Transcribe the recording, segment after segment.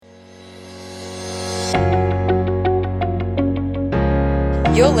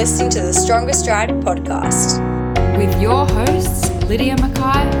You're listening to the Strongest Stride podcast with your hosts, Lydia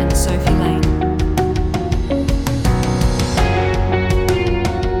Mackay and Sophie Lane.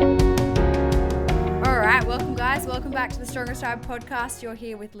 All right, welcome guys. Welcome back to the Strongest Stride podcast. You're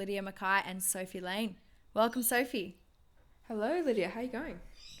here with Lydia Mackay and Sophie Lane. Welcome, Sophie. Hello, Lydia. How are you going?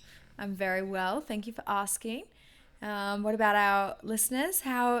 I'm very well. Thank you for asking. What about our listeners?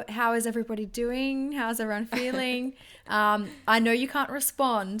 How is everybody doing? How's everyone feeling? I know you can't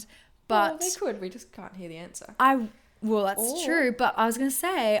respond, but they could. We just can't hear the answer. That's true. But I was going to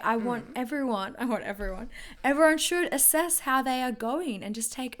say, I want everyone. Everyone should assess how they are going and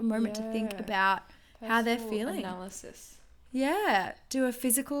just take a moment to think about how they're feeling. Analysis. Yeah. Do a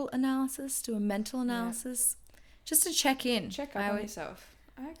physical analysis, do a mental analysis, just to check in. Check up on yourself.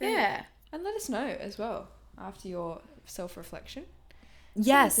 I agree. Yeah. And let us know as well after your self-reflection.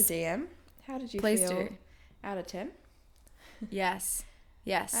 Yes. Send us a DM. How did you Please feel do. out of 10? Yes.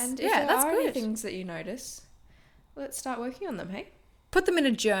 And if there are any things that you notice, let's start working on them, hey? Put them in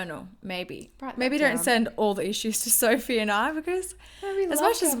a journal, maybe. Maybe don't send all the issues to Sophie and I, because we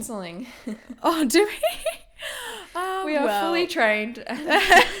love counselling. Oh, do we? We are fully trained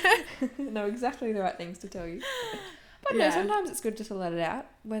and know exactly the right things to tell you. But no, sometimes it's good just to let it out,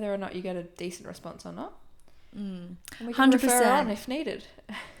 whether or not you get a decent response or not. And we can 100%. refer on if needed.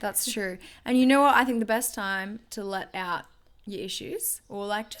 That's true. And you know what? I think the best time to let out your issues or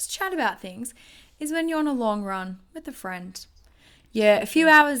like just chat about things is when you're on a long run with a friend. Yeah, a few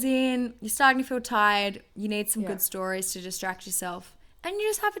hours in, you're starting to feel tired, you need some good stories to distract yourself, and you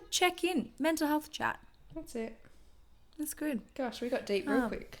just have a check-in, mental health chat. That's it. That's good. Gosh, we got deep real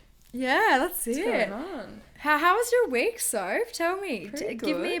quick. Yeah, that's it. What's going on? How was your week, Soph? Tell me.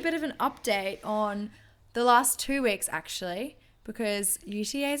 Give me a good. bit of an update on the last 2 weeks, actually, because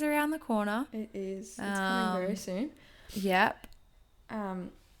UTA's around the corner. It is. It's coming very soon. Yep. I've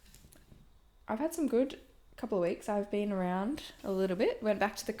had some good couple of weeks. I've been around a little bit. Went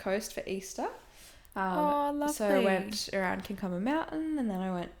back to the coast for Easter. Lovely. So I went around Kincomber Mountain, and then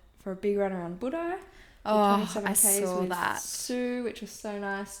I went for a big run around Brodie. I 27 Ks saw with that. Sue, which was so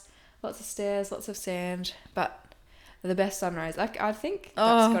nice. Lots of stairs, lots of sand, but the best sunrise. I think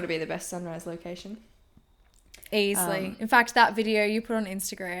that's got to be the best sunrise location. Easily. In fact, that video you put on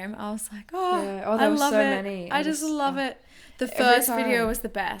Instagram, I was like, there I were love so it. many. I just love it. The every first time. video was the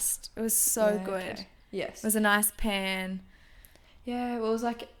best. It was so good. Okay. Yes. It was a nice pan. Yeah, well, it was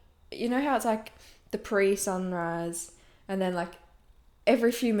like, you know how it's like the pre-sunrise, and then like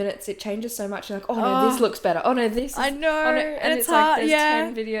every few minutes it changes so much. You're like, oh no, this looks better. Oh no, this is... I know. Oh, no. And it's like hard. there's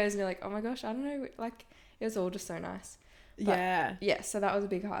 10 videos and you're like, oh my gosh, I don't know. Like, it was all just so nice. But, yeah, so that was a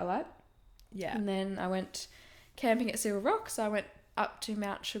big highlight. Yeah. And then I went camping at Silver Rock. So I went up to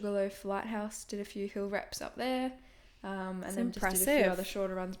Mount Sugarloaf Lighthouse, did a few hill reps up there. And then impressive. just did a few other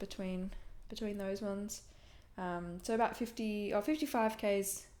shorter runs between those ones. So about 50 or 55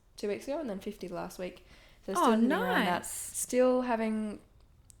 Ks 2 weeks ago, and then 50 last week. So still around that. Still having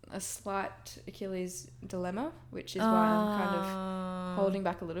a slight Achilles dilemma, which is why I'm kind of holding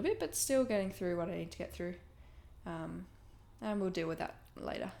back a little bit, but still getting through what I need to get through. And we'll deal with that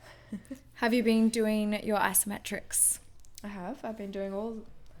later. Have you been doing your isometrics? I have. I've been doing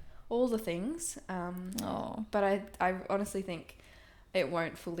all the things. But I honestly think it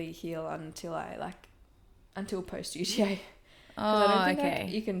won't fully heal until post UTA. I don't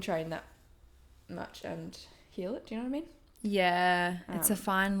think you can train that much and heal it. Do you know what I mean? Yeah, it's a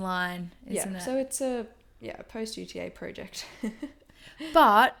fine line, isn't it? So it's a post UTA project.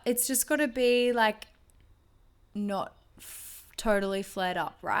 But it's just got to be like not totally flared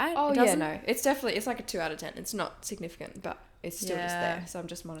up, right? Oh yeah, no, it's like a 2 out of 10. It's not significant, but it's still just there. So I'm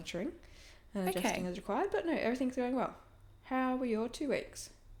just monitoring and adjusting as required. But no, everything's going well. How were your 2 weeks?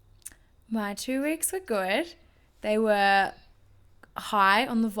 My 2 weeks were good. They were high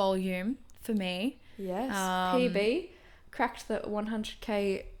on the volume for me. Yes. PB cracked the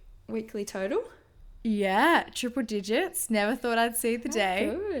 100k weekly total. Yeah, triple digits. Never thought I'd see the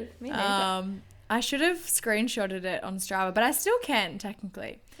day. Good. Me neither. I should have screenshotted it on Strava, but I still can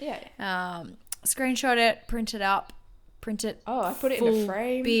technically. Yeah. Screenshot it, print it up, I put it in a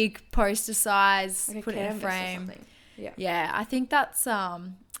frame. Big poster size. Like put it in a frame. Or something. Yeah. Yeah, I think that's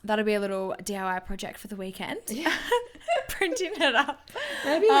that'll be a little DIY project for the weekend. Yeah. Printing it up.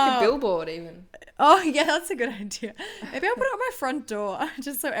 Maybe like a billboard even. Oh, yeah, that's a good idea. Maybe I'll put it on my front door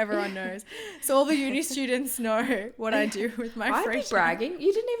just so everyone knows. So all the uni students know what I do with my free time. I'd be bragging.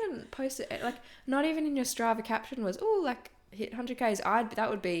 You didn't even post it. Like, not even in your Strava caption was, hit 100 Ks. That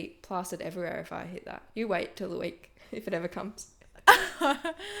would be plastered everywhere if I hit that. You wait till the week if it ever comes.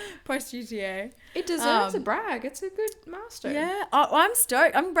 Post UTA. It deserves a brag. It's a good milestone. Yeah. Oh, I'm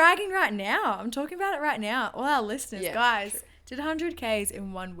stoked. I'm bragging right now. I'm talking about it right now. All our listeners, guys, true. Did 100 Ks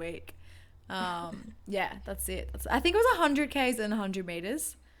in 1 week. Yeah, that's it. I think it was 100 Ks and 100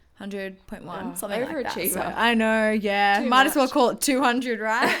 meters. 100.1, something like that. So, I know, yeah. Might as well call it 200,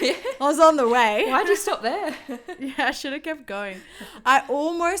 right? Yeah. I was on the way. Why'd you stop there? Yeah, I should have kept going. I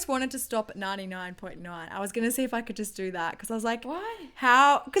almost wanted to stop at 99.9. I was going to see if I could just do that because I was like, why?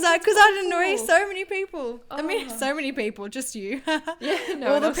 How? Because I'd annoy so many people. Oh. I mean, so many people, just you. Yeah,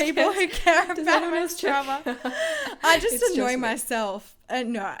 no. All the people who care about my drama. I just annoy myself.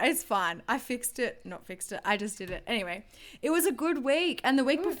 No, it's fine. I fixed it. Not fixed it. I just did it. Anyway, it was a good week. And the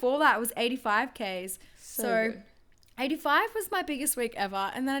week before that was 85 Ks. So 85 was my biggest week ever.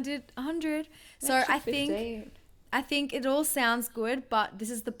 And then I did 100. So I think it all sounds good, but this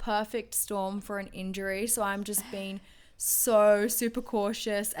is the perfect storm for an injury. So I'm just being so super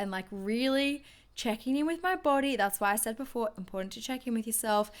cautious and like really checking in with my body. That's why I said before, important to check in with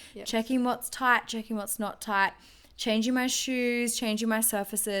yourself. Yes. Checking what's tight, checking what's not tight. Changing my shoes, changing my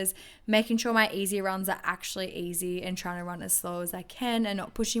surfaces, making sure my easy runs are actually easy and trying to run as slow as I can and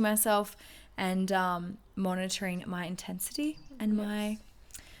not pushing myself and monitoring my intensity and my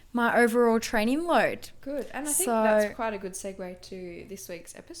overall training load. Good. And I think that's quite a good segue to this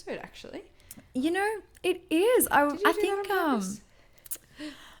week's episode, actually. You know, it is. I think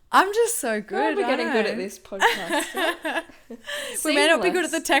I'm just so good. We're getting good at this podcast. We may not be good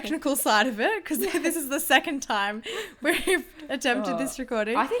at the technical side of it because this is the second time we've attempted this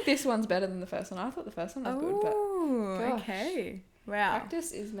recording. I think this one's better than the first one. I thought the first one was good, but okay. Wow.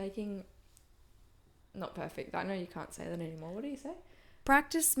 Practice is making not perfect. I know you can't say that anymore. What do you say?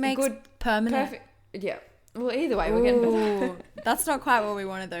 Practice makes good permanent. Perfect. Yeah. Well, either way, we're getting better. That's not quite what we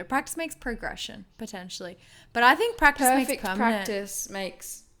wanted though. Practice makes progression potentially, but I think practice makes permanent. Practice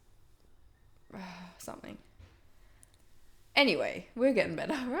makes something. Anyway, we're getting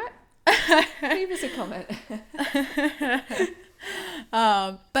better, right? Leave us a comment.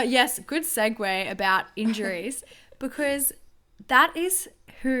 But yes, good segue about injuries because that is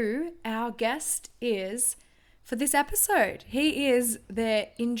who our guest is for this episode. He is the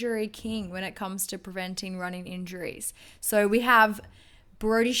injury king when it comes to preventing running injuries. So we have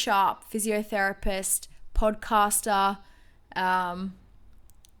Brodie Sharp, physiotherapist, podcaster,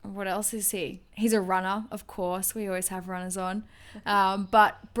 what else is he? He's a runner, of course. We always have runners on.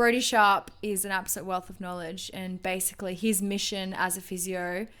 But Brodie Sharp is an absolute wealth of knowledge. And basically his mission as a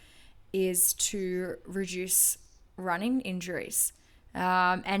physio is to reduce running injuries.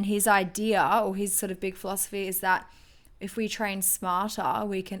 And his idea or his sort of big philosophy is that if we train smarter,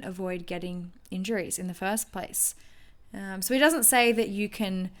 we can avoid getting injuries in the first place. So he doesn't say that you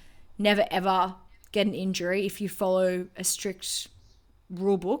can never, ever get an injury if you follow a strict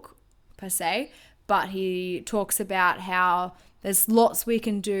rule book per se, but he talks about how there's lots we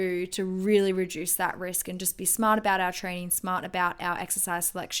can do to really reduce that risk and just be smart about our training, smart about our exercise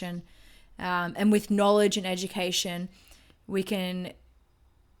selection, and with knowledge and education we can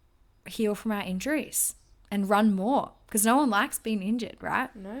heal from our injuries and run more because no one likes being injured,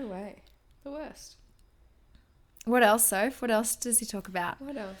 right? No way. The worst. What else, Soph? What else does he talk about?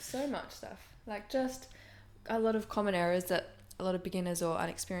 What else? So much stuff. Like just a lot of common errors that a lot of beginners or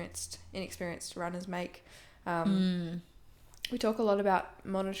inexperienced runners make. We talk a lot about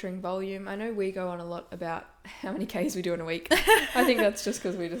monitoring volume. I know we go on a lot about how many Ks we do in a week. I think that's just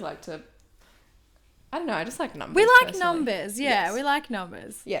because we just like to, I don't know, I just like numbers. We like personally. Numbers, yeah. Yes. We like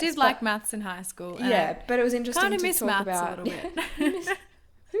numbers. Yes, did like maths in high school. Yeah, but it was interesting kind of to miss talk maths about. A little bit.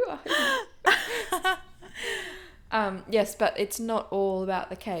 Who are you? Yes, but it's not all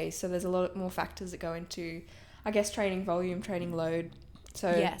about the Ks. So there's a lot more factors that go into, I guess, training volume, training load. So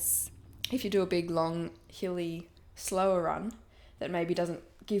yes, if you do a big, long, hilly, slower run that maybe doesn't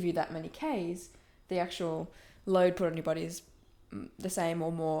give you that many Ks, the actual load put on your body is the same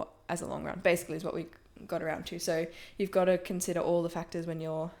or more as a long run, basically is what we got around to. So you've got to consider all the factors when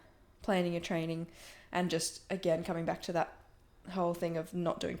you're planning your training and just, again, coming back to that whole thing of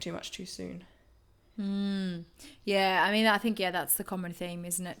not doing too much too soon. Yeah, I mean, I think, that's the common theme,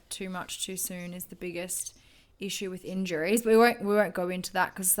 isn't it? Too much too soon is the biggest issue with injuries. We won't go into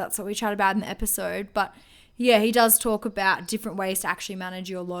that because that's what we chat about in the episode. But yeah, he does talk about different ways to actually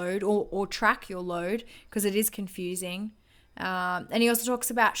manage your load or track your load because it is confusing. And he also talks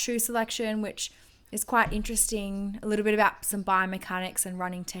about shoe selection, which is quite interesting. A little bit about some biomechanics and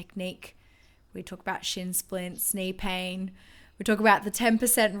running technique. We talk about shin splints, knee pain. We talk about the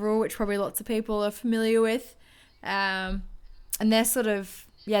 10% rule, which probably lots of people are familiar with. And they're sort of,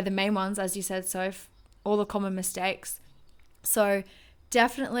 the main ones, as you said, Soph, all the common mistakes. So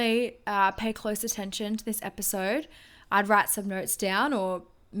definitely pay close attention to this episode. I'd write some notes down or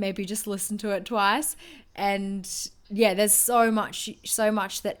maybe just listen to it twice. And yeah, there's so much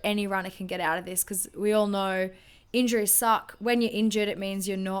that any runner can get out of this, because we all know injuries suck. When you're injured, it means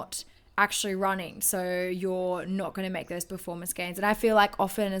you're not actually running. So you're not going to make those performance gains. And I feel like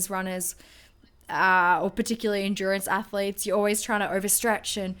often as runners, or particularly endurance athletes, you're always trying to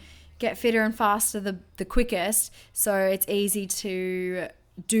overstretch and get fitter and faster the quickest. So it's easy to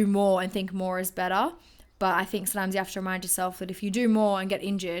do more and think more is better. But I think sometimes you have to remind yourself that if you do more and get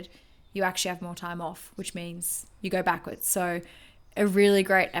injured, you actually have more time off, which means you go backwards. So a really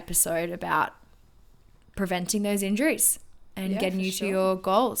great episode about preventing those injuries and getting you to your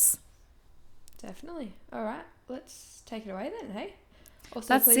goals. Definitely. All right, let's take it away then, hey? Also,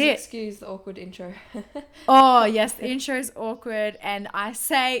 That's please it. Excuse the awkward intro. Oh, yes, the intro is awkward, and I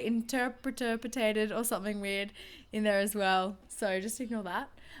say interpreted or something weird in there as well. So just ignore that.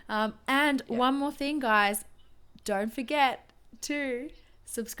 One more thing, guys. Don't forget to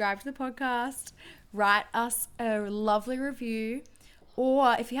subscribe to the podcast, write us a lovely review,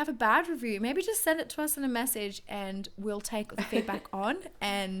 or if you have a bad review, maybe just send it to us in a message and we'll take the feedback on,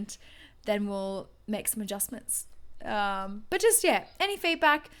 and then we'll make some adjustments. But just, any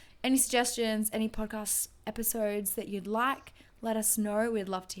feedback, any suggestions, any podcast episodes that you'd like, let us know. We'd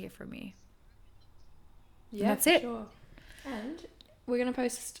love to hear from you. Yeah, and that's it. Sure. And we're going to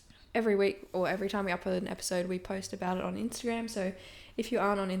post every week, or every time we upload an episode, we post about it on Instagram. So if you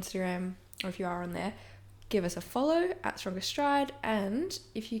aren't on Instagram, or if you are on there, give us a follow at Stronger Stride. And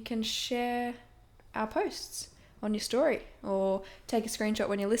if you can share our posts on your story, or take a screenshot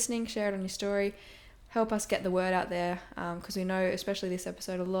when you're listening, share it on your story, help us get the word out there, because we know, especially this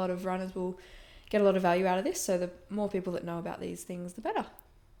episode, a lot of runners will get a lot of value out of this. So the more people that know about these things, the better.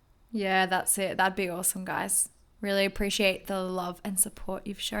 Yeah, that's it. That'd be awesome, guys. Really appreciate the love and support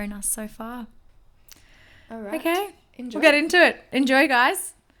you've shown us so far. All right. Okay. Enjoy. We'll get into it. Enjoy,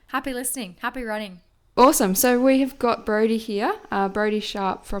 guys. Happy listening. Happy running. Awesome. So we have got Brodie here, Brodie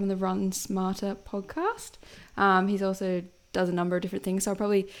Sharp from the Run Smarter podcast. He's also does a number of different things, so I'll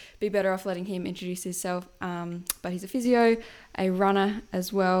probably be better off letting him introduce himself. But he's a physio, a runner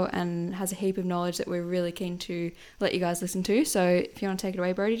as well, and has a heap of knowledge that we're really keen to let you guys listen to. So if you want to take it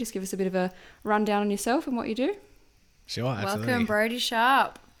away, Brodie, just give us a bit of a rundown on yourself and what you do. Sure, absolutely. Welcome, Brodie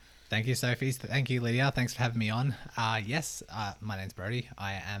Sharp. Thank you, Sophie. Thank you, Lydia. Thanks for having me on. Yes, my name's Brodie.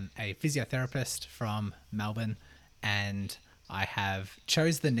 I am a physiotherapist from Melbourne, and I have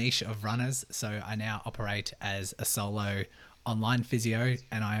chose the niche of runners. So I now operate as a solo online physio,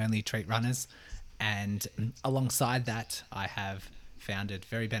 and I only treat runners. And alongside that, I have found it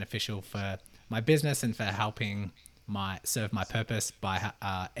very beneficial for my business and for helping serve my purpose by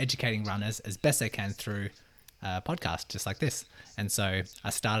educating runners as best they can through a podcast just like this. And so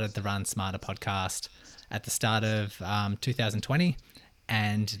I started the Run Smarter podcast at the start of 2020,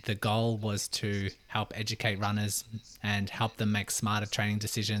 and the goal was to help educate runners and help them make smarter training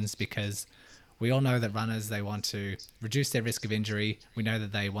decisions, because we all know that runners, they want to reduce their risk of injury. We know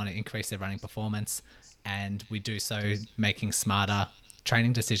that they want to increase their running performance, and we do so making smarter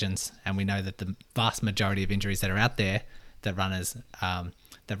training decisions. And we know that the vast majority of injuries that are out there that runners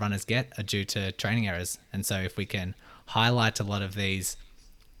get are due to training errors. And so if we can highlight a lot of these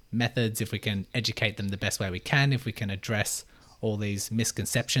methods, if we can educate them the best way we can, if we can address all these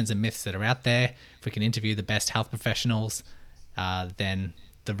misconceptions and myths that are out there, if we can interview the best health professionals, then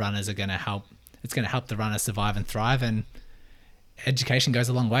the runners are going to help. It's going to help the runners survive and thrive. And education goes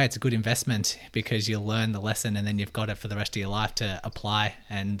a long way. It's a good investment, because you'll learn the lesson and then you've got it for the rest of your life to apply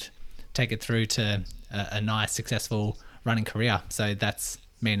and take it through to a nice, successful running career. So that's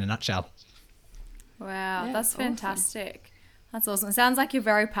me in a nutshell. Wow, Yeah, that's fantastic. Awesome. That's awesome. It sounds like you're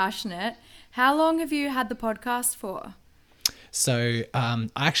very passionate. How long have you had the podcast for? So I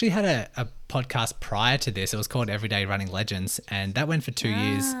actually had a podcast prior to this. It was called Everyday Running Legends, and that went for 2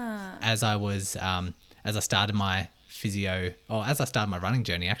 years as I started my running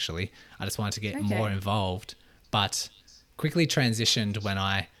journey. Actually, I just wanted to get more involved, but quickly transitioned when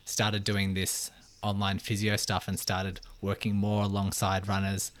I started doing this online physio stuff and started working more alongside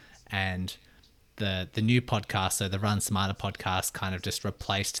runners. And the new podcast, so the Run Smarter podcast, kind of just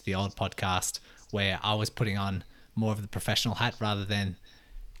replaced the old podcast, where I was putting on more of the professional hat rather than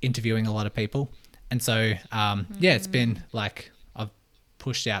interviewing a lot of people. And so it's been like I've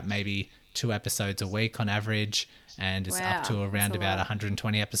pushed out maybe 2 episodes a week on average, and it's up to around about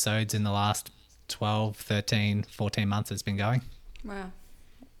 120 episodes in the last 12, 13, 14 months it's been going. Wow.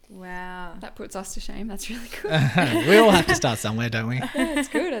 That puts us to shame. That's really good. We all have to start somewhere, don't we? Yeah, it's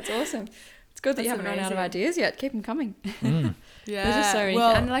good. It's awesome. It's good that you haven't run out of ideas yet. Keep them coming. There's just so many.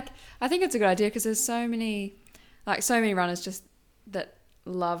 Well, and like, I think it's a good idea because there's so many runners just that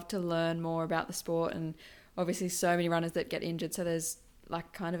love to learn more about the sport, and obviously so many runners that get injured. So there's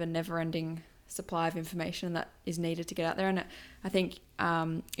like kind of a never-ending supply of information that is needed to get out there. And I think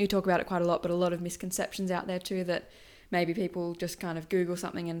you talk about it quite a lot, but a lot of misconceptions out there too, that maybe people just kind of Google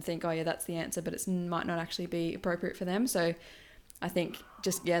something and think, oh yeah, that's the answer, but it might not actually be appropriate for them. So I think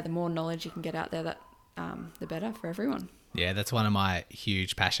just, the more knowledge you can get out there, that the better for everyone. Yeah, that's one of my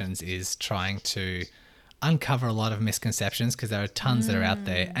huge passions, is trying to uncover a lot of misconceptions, because there are tons that are out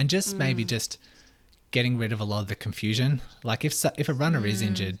there, and just maybe just getting rid of a lot of the confusion. Like if a runner is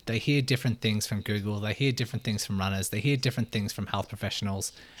injured, they hear different things from Google, they hear different things from runners, they hear different things from health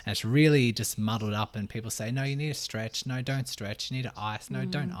professionals, and it's really just muddled up, and people say, no, you need to stretch, no, don't stretch, you need to ice, no,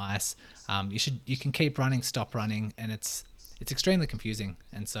 don't ice, you can keep running, stop running, and it's extremely confusing.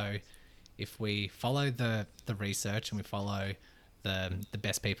 And so if we follow the research and we follow the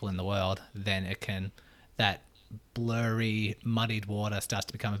best people in the world, then that blurry, muddied water starts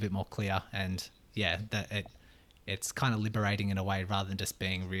to become a bit more clear, and it's kind of liberating in a way, rather than just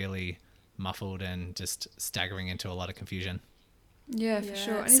being really muffled and just staggering into a lot of confusion. Yeah, for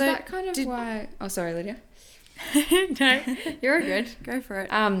sure. And is that kind of why... Oh, sorry, Lydia. No, you're good. Go for it.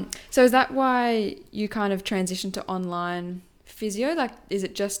 So is that why you kind of transitioned to online physio? Like, is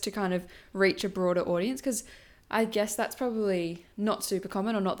it just to kind of reach a broader audience? Because I guess that's probably not super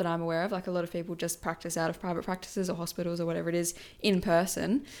common, or not that I'm aware of. Like, a lot of people just practice out of private practices or hospitals or whatever it is in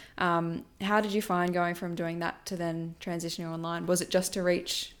person. How did you find going from doing that to then transitioning online? Was it just to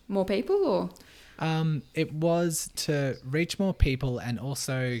reach more people, or? It was to reach more people, and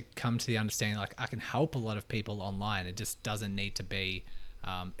also come to the understanding, like, I can help a lot of people online. It just doesn't need to be,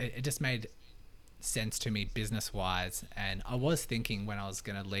 it just made sense to me business wise. And I was thinking, when I was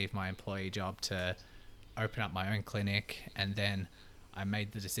going to leave my employee job, to open up my own clinic, and then I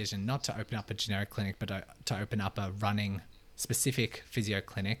made the decision not to open up a generic clinic, but to open up a running specific physio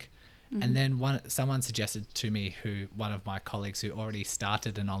clinic. And then someone suggested to me, one of my colleagues who already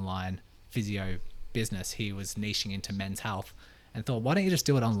started an online physio business, he was niching into men's health, and thought, why don't you just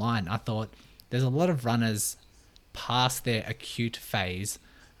do it online? I thought, there's a lot of runners past their acute phase,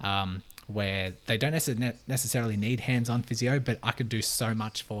 where they don't necessarily need hands-on physio, but I could do so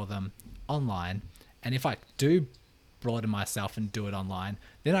much for them online. And if I do broaden myself and do it online,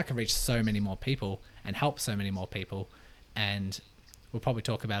 then I can reach so many more people and help so many more people. And we'll probably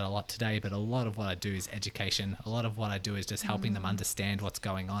talk about it a lot today, but a lot of what I do is education. A lot of what I do is just helping them understand what's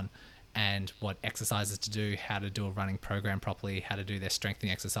going on, and what exercises to do, how to do a running program properly, how to do their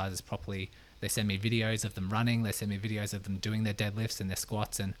strengthening exercises properly. They send me videos of them running, they send me videos of them doing their deadlifts and their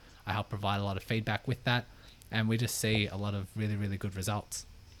squats, and I help provide a lot of feedback with that. And we just see a lot of really, really good results.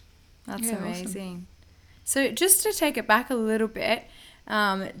 That's amazing. Awesome. So just to take it back a little bit,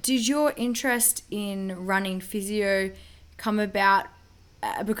 did your interest in running physio come about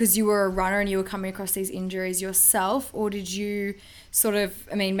because you were a runner and you were coming across these injuries yourself, or did you sort of,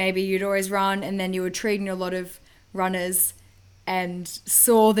 maybe you'd always run and then you were treating a lot of runners and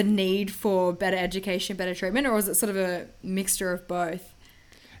saw the need for better education, better treatment, or was it sort of a mixture of both?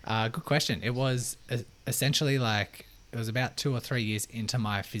 Good question. It was essentially like, it was about 2 or 3 years into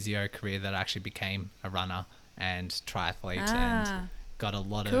my physio career that I actually became a runner and triathlete and got a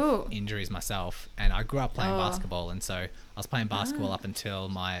lot of injuries myself. And I grew up playing basketball, and so I was playing basketball up until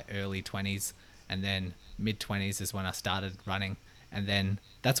my early 20s, and then mid-20s is when I started running. And then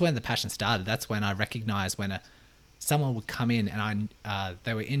that's when the passion started. That's when I recognized when someone would come in and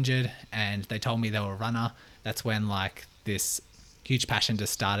they were injured and they told me they were a runner. That's when like this huge passion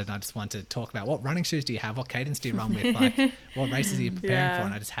just started, and I just wanted to talk about, what running shoes do you have? What cadence do you run with? Like, what races are you preparing for?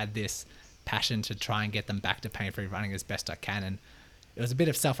 And I just had this passion to try and get them back to pain-free running as best I can. And it was a bit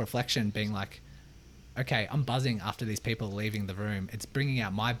of self-reflection, being like, okay, I'm buzzing after these people leaving the room. It's bringing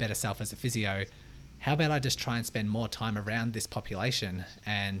out my better self as a physio. How about I just try and spend more time around this population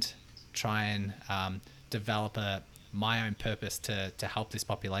and try and develop my own purpose to help this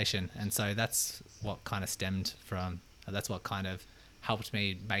population? And so that's what kind of that's what kind of helped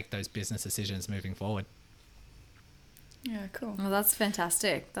me make those business decisions moving forward. Yeah, cool. Well, that's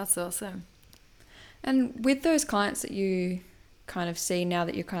fantastic. That's awesome. And with those clients that you kind of see now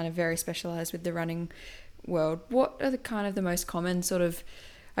that you're kind of very specialized with the running world, what are the most common sort of,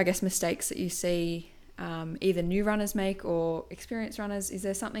 I guess, mistakes that you see either new runners make or experienced runners? Is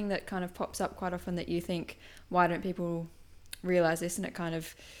there something that kind of pops up quite often that you think, why don't people realize this? And it kind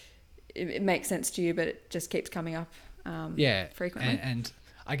of, it makes sense to you, but it just keeps coming up frequently. And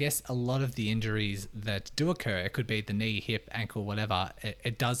I guess a lot of the injuries that do occur, it could be the knee, hip, ankle, whatever,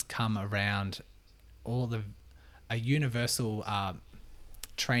 it does come around a universal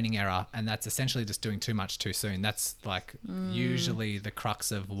training error, and that's essentially just doing too much too soon. That's like usually the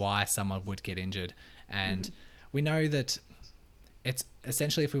crux of why someone would get injured. And we know that it's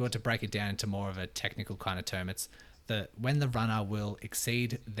essentially, if we were to break it down into more of a technical kind of term, it's when the runner will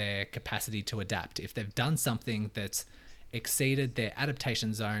exceed their capacity to adapt. If they've done something that's exceeded their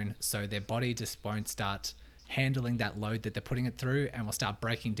adaptation zone, so their body just won't start handling that load that they're putting it through and will start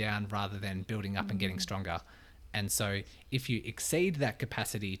breaking down rather than building up and getting stronger. And so if you exceed that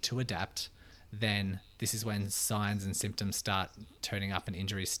capacity to adapt, then this is when signs and symptoms start turning up and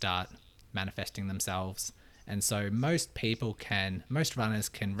injuries start manifesting themselves. And so most runners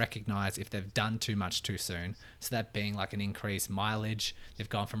can recognize if they've done too much too soon. So that being like an increased mileage, they've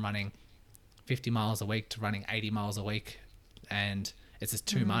gone from running 50 miles a week to running 80 miles a week, and it's just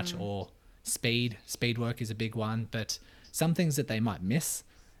too much. Or speed work is a big one, but some things that they might miss,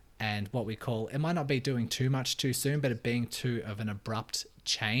 and what we call, it might not be doing too much too soon, but it being too of an abrupt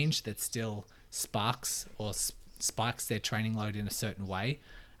change that still sparks or spikes their training load in a certain way.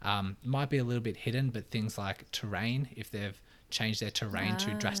 Might be a little bit hidden, but things like terrain, if they've changed their terrain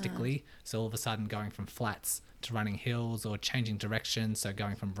too drastically, so all of a sudden going from flats to running hills, or changing direction, so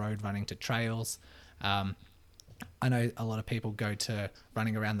going from road running to trails. I know a lot of people go to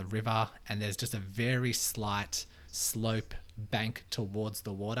running around the river and there's just a very slight slope bank towards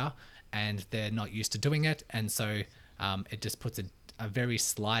the water, and they're not used to doing it, and so it just puts a very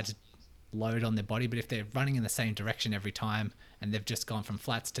slight load on their body. But if they're running in the same direction every time, and they've just gone from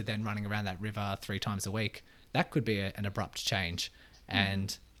flats to then running around that river 3 times a week, that could be an abrupt change.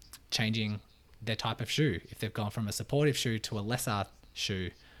 And changing their type of shoe, if they've gone from a supportive shoe to a lesser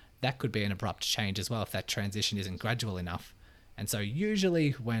shoe, that could be an abrupt change as well if that transition isn't gradual enough. And so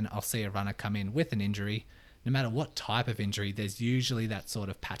usually when I'll see a runner come in with an injury, no matter what type of injury, there's usually that sort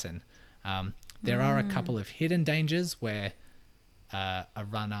of pattern. There are a couple of hidden dangers where a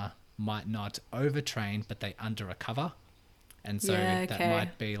runner might not overtrain, but they under-recover. And so that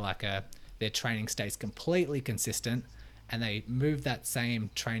might be like their training stays completely consistent, and they move that same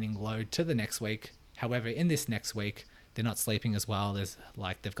training load to the next week. However, in this next week, they're not sleeping as well. There's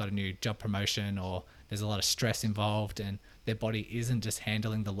like, they've got a new job promotion, or there's a lot of stress involved, and their body isn't just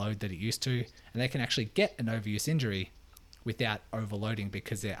handling the load that it used to. And they can actually get an overuse injury without overloading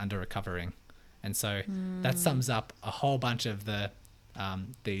because they're under recovering. And so that sums up a whole bunch of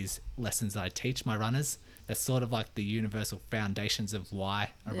these lessons that I teach my runners. That's sort of like the universal foundations of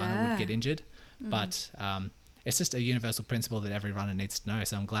why a runner would get injured. But it's just a universal principle that every runner needs to know.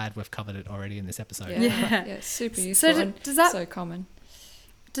 So I'm glad we've covered it already in this episode. Yeah, it's super useful. So does that, so common.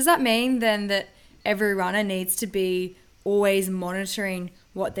 Does that mean then that every runner needs to be always monitoring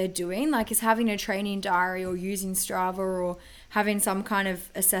what they're doing? Like, is having a training diary or using Strava or having some kind of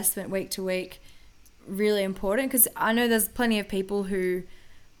assessment week to week really important? Because I know there's plenty of people who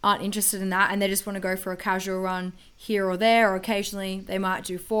aren't interested in that, and they just want to go for a casual run here or there, or occasionally they might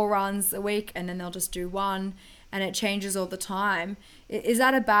do 4 runs a week and then they'll just do 1, and it changes all the time. Is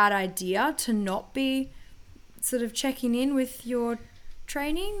that a bad idea to not be sort of checking in with your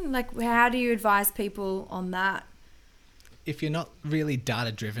training? Like, how do you advise people on that? If you're not really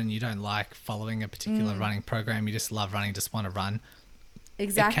data driven, you don't like following a particular running program, you just love running, just want to run.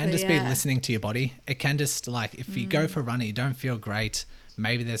 Exactly. It can just be listening to your body. It can just, like, if you go for a run and you don't feel great,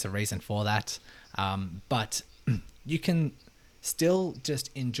 maybe there's a reason for that. But you can still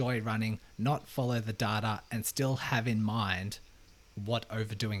just enjoy running, not follow the data, and still have in mind what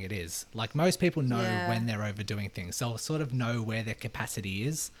overdoing it is. Like, most people know when they're overdoing things. So they'll sort of know where their capacity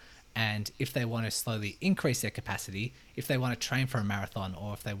is. And if they want to slowly increase their capacity, if they want to train for a marathon,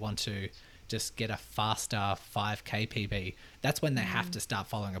 or if they want to just get a faster 5K PB, that's when they have to start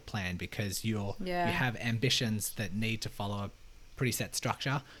following a plan, because you have ambitions that need to follow a pretty set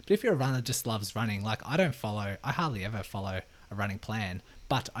structure. But if you're a runner that just loves running, like, I hardly ever follow a running plan,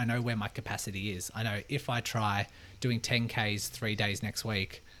 but I know where my capacity is. I know if I try doing 10Ks 3 days next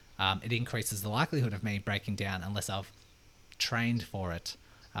week, it increases the likelihood of me breaking down unless I've trained for it.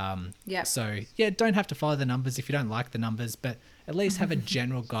 So don't have to follow the numbers if you don't like the numbers, but at least have a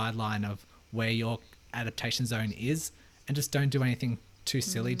general guideline of where your adaptation zone is, and just don't do anything too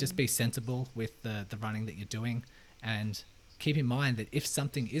silly. Just be sensible with the running that you're doing, and keep in mind that if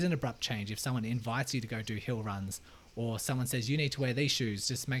something is an abrupt change, if someone invites you to go do hill runs, or someone says you need to wear these shoes,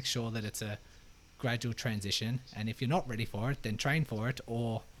 just make sure that it's a gradual transition, and if you're not ready for it, then train for it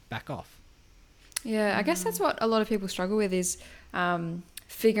or back off. Yeah, I guess that's what a lot of people struggle with, is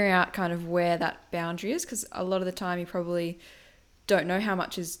figuring out kind of where that boundary is, because a lot of the time you probably don't know how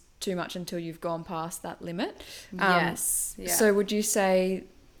much is too much until you've gone past that limit. Yes. Yeah. So would you say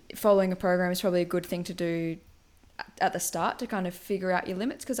following a program is probably a good thing to do at the start to kind of figure out your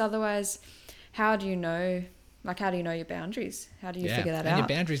limits? Because otherwise, how do you know your boundaries? How do you figure that out? And your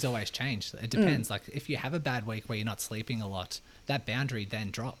boundaries always change. It depends. Like if you have a bad week where you're not sleeping a lot, that boundary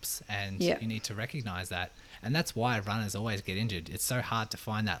then drops, and you need to recognize that. And that's why runners always get injured. It's so hard to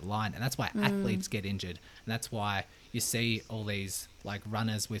find that line, and that's why athletes get injured. And that's why you see all these like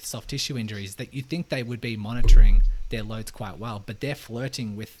runners with soft tissue injuries that you think they would be monitoring their loads quite well, but they're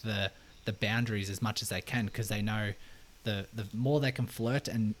flirting with the boundaries as much as they can, because they know the more they can flirt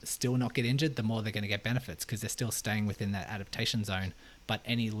and still not get injured, the more they're going to get benefits, because they're still staying within that adaptation zone. But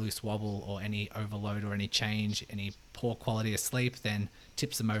any loose wobble or any overload or any change, any poor quality of sleep, then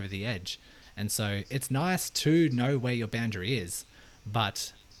tips them over the edge. And so it's nice to know where your boundary is,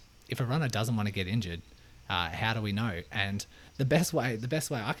 but if a runner doesn't want to get injured, how do we know? And the best way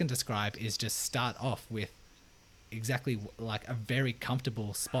I can describe is just start off with exactly like a very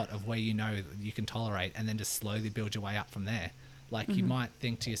comfortable spot of where you know you can tolerate, and then just slowly build your way up from there. Like you might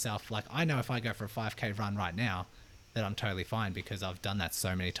think to yourself, like, I know if I go for a 5K run right now that I'm totally fine, because I've done that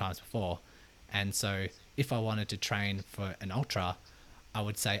so many times before. And so if I wanted to train for an ultra, I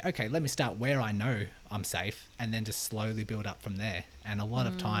would say, okay, let me start where I know I'm safe, and then just slowly build up from there. And a lot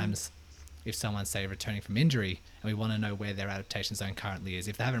of times, if someone's, say, returning from injury, and we want to know where their adaptation zone currently is,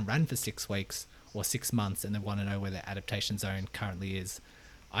 if they haven't run for 6 weeks or 6 months and they want to know where their adaptation zone currently is,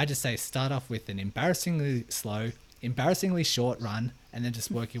 I just say start off with an embarrassingly slow, embarrassingly short run, and then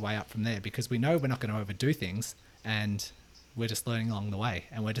just work your way up from there, because we know we're not going to overdo things, and we're just learning along the way,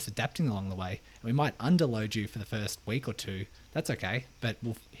 and we're just adapting along the way. And we might underload you for the first week or two. That's okay, but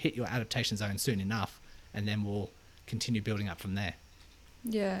we'll hit your adaptation zone soon enough, and then we'll continue building up from there.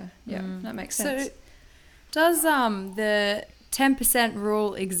 Yeah, that makes sense. So does the 10%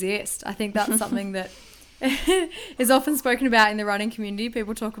 rule exist? I think that's something that is often spoken about in the running community.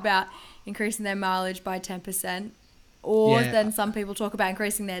 People talk about increasing their mileage by 10%, or then some people talk about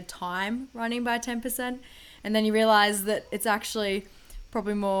increasing their time running by 10%. And then you realize that it's actually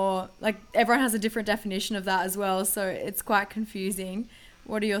probably more, like, everyone has a different definition of that as well. So it's quite confusing.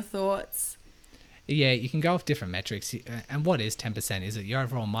 What are your thoughts? Yeah, you can go off different metrics. And what is 10%? Is it your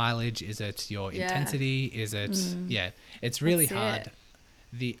overall mileage? Is it your intensity? Is it, it's really hard.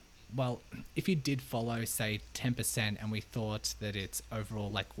 Well, if you did follow, say, 10% and we thought that it's overall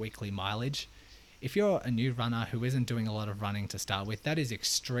like weekly mileage, if you're a new runner who isn't doing a lot of running to start with, that is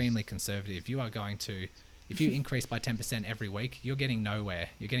extremely conservative. You are going to, if you increase by 10% every week, you're getting nowhere.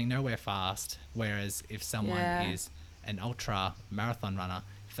 You're getting nowhere fast. Whereas if someone is an ultra marathon runner,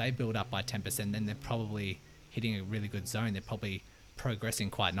 if they build up by 10%, then they're probably hitting a really good zone. They're probably progressing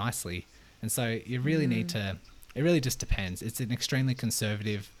quite nicely. And so you really need to, it really just depends. It's an extremely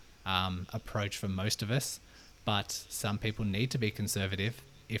conservative approach for most of us, but some people need to be conservative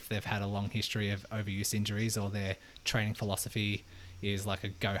if they've had a long history of overuse injuries, or their training philosophy is like a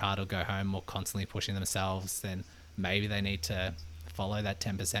go hard or go home, or constantly pushing themselves. Then maybe they need to follow that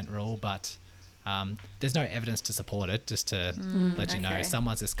 10% rule, but there's no evidence to support it. Just to let you know,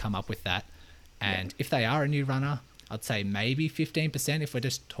 someone's just come up with that. And if they are a new runner, I'd say maybe 15% if we're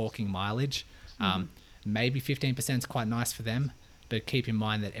just talking mileage. Maybe 15% is quite nice for them, but keep in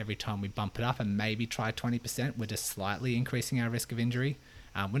mind that every time we bump it up and maybe try 20%, we're just slightly increasing our risk of injury.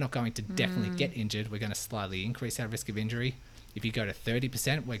 We're not going to definitely get injured. We're going to slightly increase our risk of injury. If you go to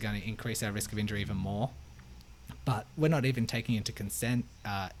 30%, we're going to increase our risk of injury even more. But we're not even taking into consent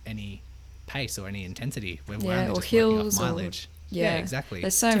any pace or any intensity. We're only just hills working off mileage. Exactly.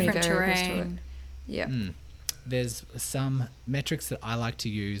 There's so many variables to it. Yeah. There's some metrics that I like to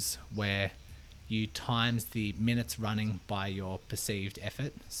use where you times the minutes running by your perceived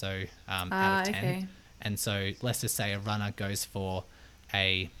effort. So out of 10. Okay. And so let's just say a runner goes for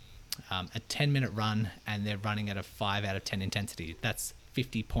a 10-minute run and they're running at a 5 out of 10 intensity. That's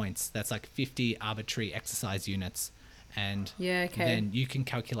 50 points. That's like 50 arbitrary exercise units. And then you can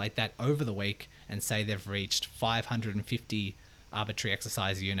calculate that over the week and say they've reached 550 arbitrary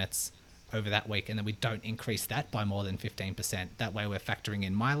exercise units over that week, and then we don't increase that by more than 15%. That way we're factoring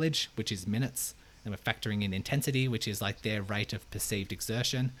in mileage, which is minutes, and we're factoring in intensity, which is like their rate of perceived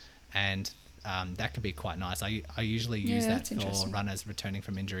exertion, and that can be quite nice. I usually use that for runners returning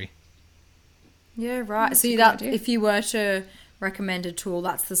from injury. Yeah, right. So that if you were to recommend a tool,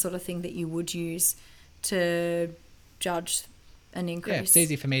 that's the sort of thing that you would use to judge an increase. Yeah, it's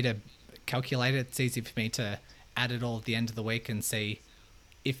easy for me to calculate it. It's easy for me to add it all at the end of the week and see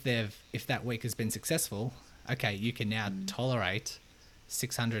if that week has been successful. Okay, you can now tolerate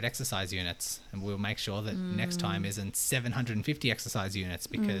 600 exercise units, and we'll make sure that next time isn't 750 exercise units,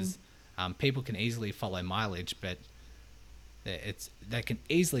 because people can easily follow mileage, but they can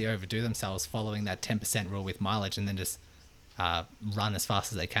easily overdo themselves following that 10% rule with mileage, and then just run as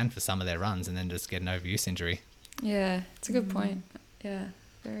fast as they can for some of their runs, and then just get an overuse injury. Yeah, it's a good point. Yeah,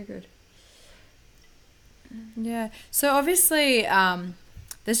 very good. Yeah. So obviously,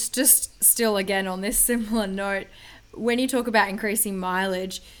 this just still again on this similar note, when you talk about increasing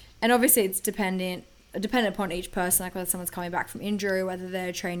mileage, and obviously it's dependent upon each person, like whether someone's coming back from injury, whether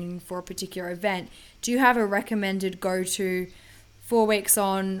they're training for a particular event. Do you have a recommended go-to 4 weeks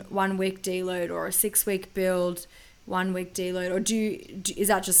on, 1 week deload, or a 6-week build, 1 week deload, or is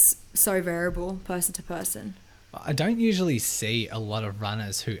that just so variable person to person? I don't usually see a lot of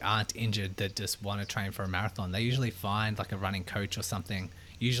runners who aren't injured that just want to train for a marathon. They usually find like a running coach or something.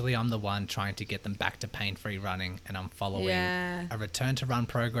 Usually I'm the one trying to get them back to pain-free running, and I'm following a return to run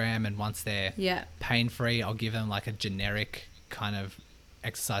program. And once they're pain-free, I'll give them like a generic kind of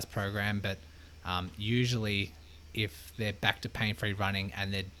exercise program. But usually if they're back to pain-free running,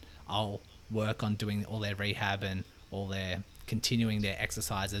 and then I'll work on doing all their rehab and all their continuing their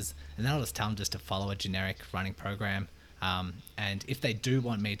exercises, and then I'll just tell them just to follow a generic running program. And if they do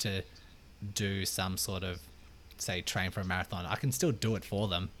want me to do some sort of, say, train for a marathon, I can still do it for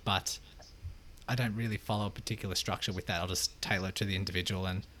them, but I don't really follow a particular structure with that. I'll just tailor it to the individual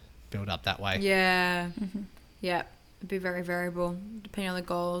and build up that way. Yeah. Yeah. It'd be very variable depending on the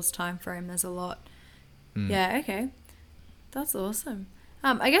goals, time frame. There's a lot. Yeah. Okay. That's awesome.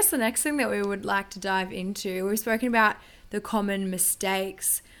 I guess the next thing that we would like to dive into, we've spoken about the common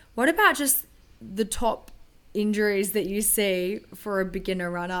mistakes. What about just the top injuries that you see for a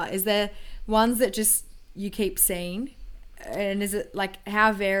beginner runner? Is there ones that just you keep seeing? And is it like,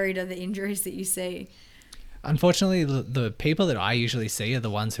 how varied are the injuries that you see? Unfortunately, the people that I usually see are the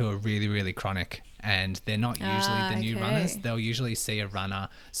ones who are really, really chronic, and they're not usually the new runners. They'll usually see a runner.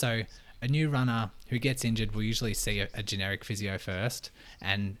 So a new runner who gets injured will usually see a generic physio first,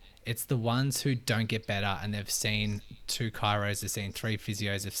 and it's the ones who don't get better, and they've seen 2 chiros, they've seen 3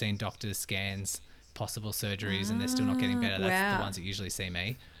 physios, they've seen doctors, scans, possible surgeries, and they're still not getting better. That's the ones that usually see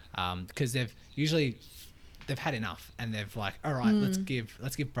me, because they've had enough, and they've like, all right, let's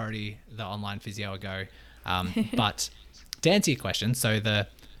give Brodie the online physio a go. But to answer your question, so the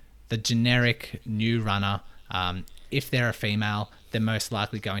generic new runner, if they're a female, they're most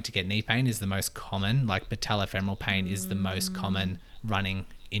likely going to get knee pain is the most common, like patellofemoral pain is the most common running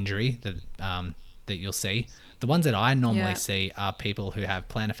injury that you'll see. The ones that I normally see are people who have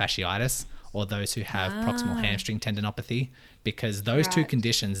plantar fasciitis, or those who have proximal hamstring tendinopathy, because those 2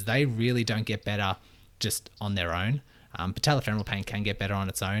 conditions, they really don't get better just on their own. Patellofemoral pain can get better on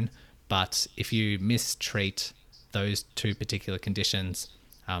its own, but if you mistreat those 2 particular conditions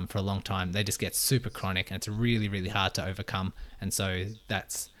for a long time, they just get super chronic, and it's really, really hard to overcome. And so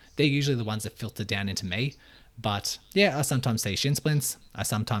they're usually the ones that filter down into me. But yeah, I sometimes see shin splints. I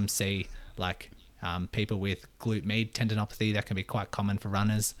sometimes see like people with glute med tendinopathy. That can be quite common for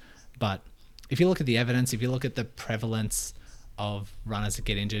runners. But if you look at the evidence, if you look at the prevalence of runners that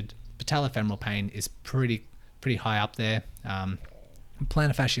get injured, patellofemoral pain is pretty high up there.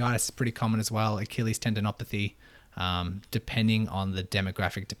 Plantar fasciitis is pretty common as well. Achilles tendinopathy, depending on the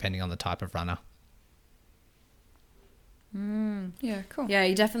demographic, depending on the type of runner. Yeah, cool. Yeah,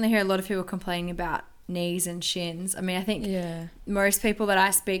 you definitely hear a lot of people complaining about knees and shins. I mean, I think most people that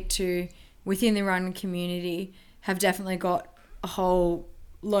I speak to within the running community have definitely got a whole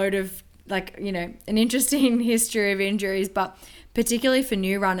load of, like, you know, an interesting history of injuries, but particularly for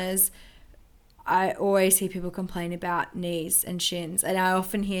new runners, I always hear people complain about knees and shins, and I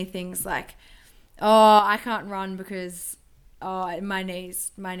often hear things like, oh, I can't run because my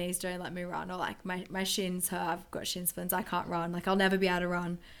knees don't let me run, or like my shins hurt, I've got shin splints, I can't run, like I'll never be able to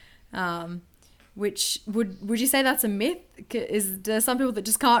run. Which would you say that's a myth? Is there some people that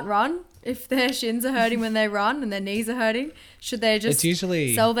just can't run if their shins are hurting when they run and their knees are hurting? Should they just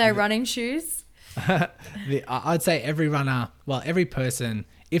sell their running shoes? I'd say every runner, well, every person,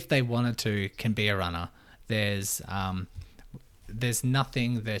 if they wanted to, can be a runner. There's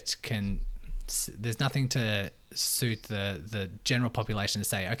nothing to suit the general population to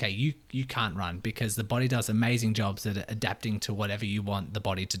say, okay, you can't run, because the body does amazing jobs at adapting to whatever you want the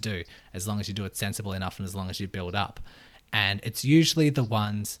body to do, as long as you do it sensible enough and as long as you build up. And it's usually the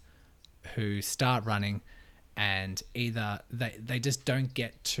ones who start running and either they just don't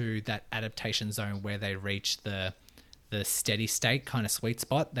get to that adaptation zone where they reach the steady state kind of sweet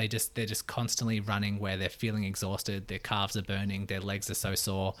spot. They're just constantly running where they're feeling exhausted, their calves are burning, their legs are so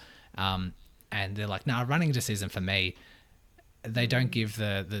sore, and they're like, nah, running just isn't for me. they don't give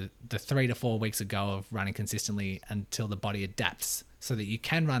the 3 to 4 weeks ago of running consistently until the body adapts, so that you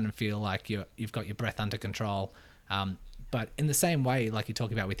can run and feel like you've got your breath under control. But in the same way, like you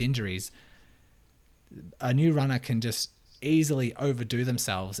talk about with injuries, a new runner can just easily overdo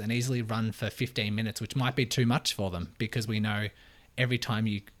themselves and easily run for 15 minutes, which might be too much for them, because we know every time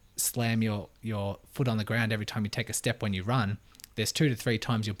you slam your foot on the ground, every time you take a step when you run, there's 2 to 3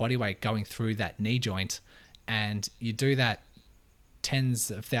 times your body weight going through that knee joint, and you do that tens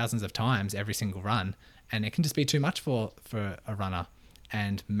of thousands of times every single run, and it can just be too much for a runner.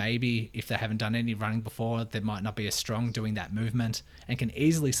 And maybe if they haven't done any running before, they might not be as strong doing that movement, and can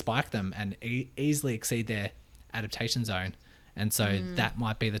easily spike them and easily exceed their adaptation zone. And so that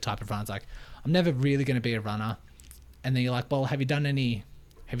might be the type of runners like, I'm never really going to be a runner. And then you're like, well, have you done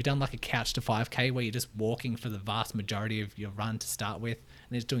like a couch to 5K where you're just walking for the vast majority of your run to start with,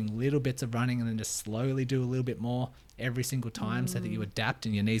 and just doing little bits of running, and then just slowly do a little bit more every single time so that you adapt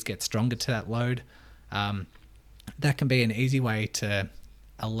and your knees get stronger to that load? That can be an easy way to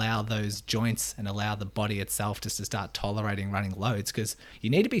allow those joints and allow the body itself just to start tolerating running loads, because you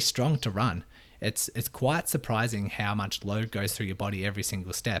need to be strong to run. It's quite surprising how much load goes through your body every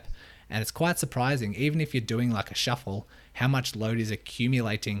single step. And it's quite surprising, even if you're doing like a shuffle, how much load is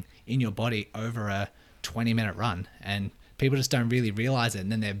accumulating in your body over a 20-minute run. And people just don't really realize it.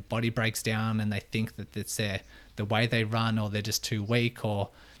 And then their body breaks down and they think that it's the way they run, or they're just too weak, or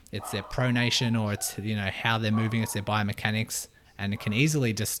it's their pronation, or it's, how they're moving, it's their biomechanics. And it can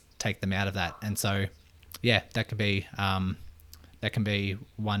easily just take them out of that. And so, yeah, that can be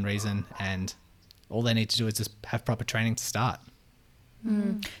one reason. And all they need to do is just have proper training to start.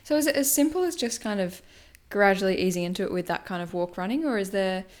 So is it as simple as just kind of gradually easing into it with that kind of walk running, or is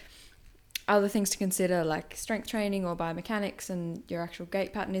there other things to consider, like strength training or biomechanics and your actual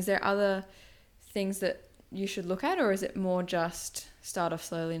gait pattern? Is there other things that you should look at, or is it more just start off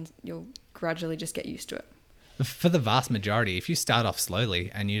slowly and you'll gradually just get used to it? For the vast majority, if you start off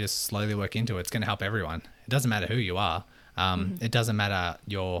slowly and you just slowly work into it, it's going to help everyone. It doesn't matter who you are. It doesn't matter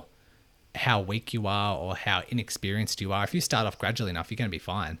how weak you are or how inexperienced you are. If you start off gradually enough, you're going to be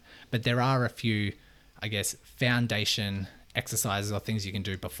fine. But there are a few, I guess, foundation exercises or things you can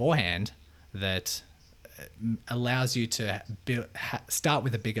do beforehand that allows you to start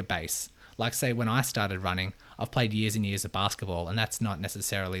with a bigger base. Like, say, when I started running, I've played years and years of basketball, and that's not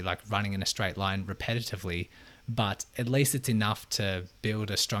necessarily like running in a straight line repetitively, but at least it's enough to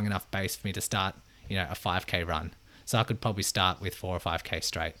build a strong enough base for me to start, a 5K run. So I could probably start with 4 or 5K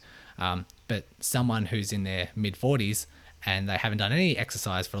straight. But someone who's in their mid-40s and they haven't done any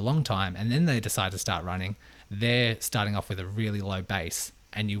exercise for a long time, and then they decide to start running, they're starting off with a really low base,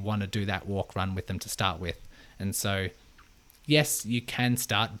 and you want to do that walk run with them to start with. And so, yes, you can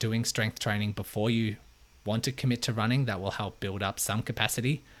start doing strength training before you want to commit to running. That will help build up some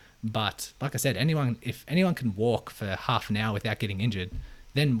capacity. But like I said, if anyone can walk for half an hour without getting injured,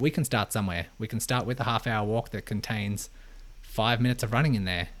 then we can start somewhere. We can start with a half-hour walk that contains 5 minutes of running in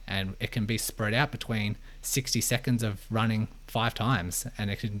there, and it can be spread out between 60 seconds of running 5 times, and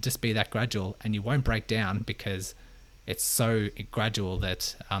it can just be that gradual, and you won't break down because it's so gradual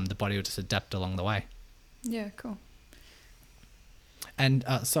that the body will just adapt along the way. Yeah, cool. And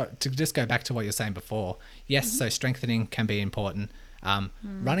so to just go back to what you were saying before, yes, so strengthening can be important.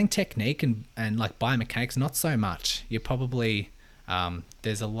 Running technique and like biomechanics, not so much. You're probably,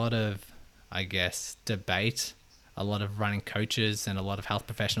 there's a lot of, I guess, debate. A lot of running coaches and a lot of health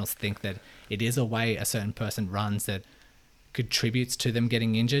professionals think that it is a way a certain person runs that contributes to them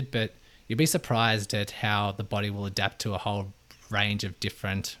getting injured, but you'll be surprised at how the body will adapt to a whole range of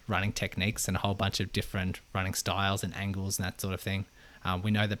different running techniques and a whole bunch of different running styles and angles and that sort of thing. We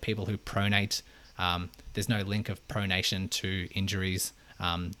know that people who pronate, there's no link of pronation to injuries.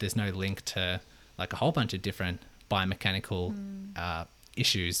 There's no link to like a whole bunch of different biomechanical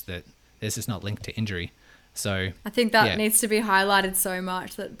issues that there's just not linked to injury. So I think that needs to be highlighted so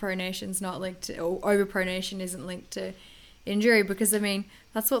much, that pronation's not linked to, or overpronation isn't linked to injury, because I mean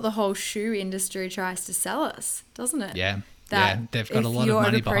that's what the whole shoe industry tries to sell us, doesn't it? Yeah, they've got a lot of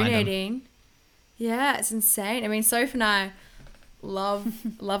money behind them. Yeah, it's insane. I mean, Soph and I love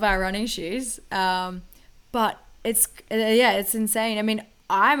our running shoes, but it's insane. I mean,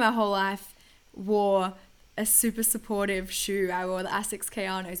 I my whole life wore a super supportive shoe. I wore the Asics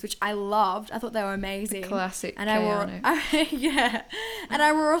Keanos, which I loved. I thought they were amazing. Classic and Keanu. And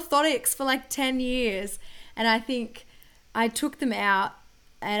I wore orthotics for like 10 years. And I think I took them out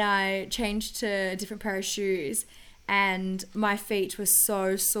and I changed to a different pair of shoes, and my feet were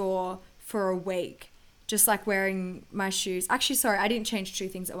so sore for a week, just like wearing my shoes. Actually, sorry, I didn't change 2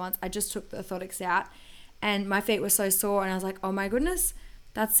 things at once. I just took the orthotics out, and my feet were so sore, and I was like, oh my goodness,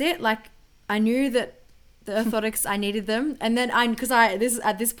 that's it. Like, I knew that the orthotics, I needed them. And then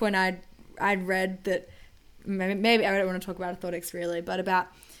at this point I'd read that maybe I don't want to talk about orthotics really, but about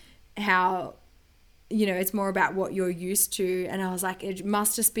how, you know, it's more about what you're used to. And I was like, it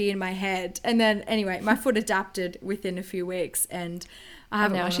must just be in my head. And then anyway, my foot adapted within a few weeks, and I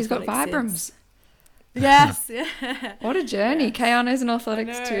haven't. Now she's got Vibrams. Since. Yes. Yeah. What a journey. Yes. Kayano's and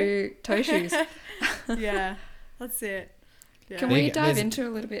orthotics to toe shoes. Yeah, that's it. Yeah. Can we dive into a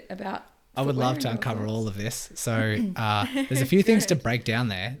little bit about I would love to uncover all of this. So there's a few things to break down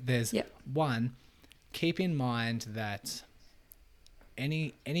there. There's one, keep in mind that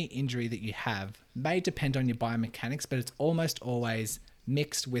any injury that you have may depend on your biomechanics, but it's almost always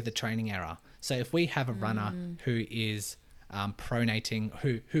mixed with a training error. So if we have a runner who is pronating,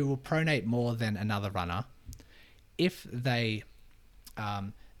 who will pronate more than another runner, if they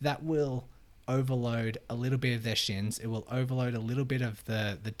that will overload a little bit of their shins, it will overload a little bit of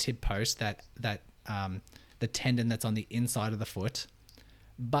the tib post, that the tendon that's on the inside of the foot,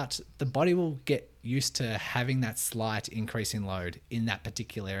 but the body will get used to having that slight increase in load in that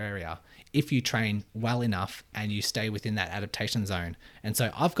particular area if you train well enough and you stay within that adaptation zone. And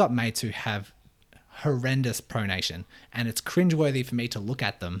so I've got mates who have horrendous pronation, and it's cringeworthy for me to look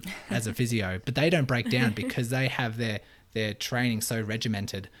at them as a physio, but they don't break down because they have their training so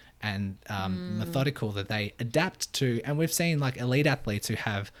regimented and methodical that they adapt to. And we've seen like elite athletes who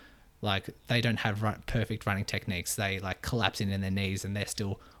have, like, they don't have perfect running techniques. They like collapse in their knees and they're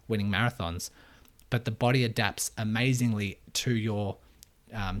still winning marathons, but the body adapts amazingly to your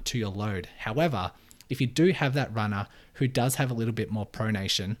load. However, if you do have that runner who does have a little bit more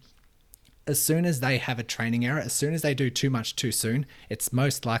pronation, as soon as they have a training error, as soon as they do too much too soon, it's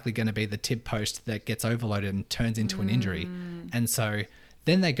most likely going to be the tib post that gets overloaded and turns into an injury. And so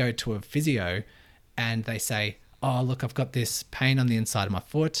then they go to a physio and they say, oh, look, I've got this pain on the inside of my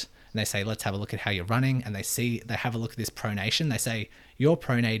foot. And they say, let's have a look at how you're running. And they have a look at this pronation. They say, you're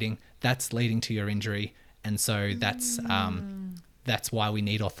pronating, that's leading to your injury. And so that's why we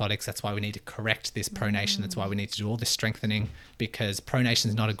need orthotics. That's why we need to correct this pronation. That's why we need to do all this strengthening, because pronation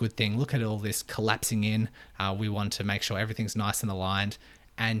is not a good thing. Look at all this collapsing in. We want to make sure everything's nice and aligned.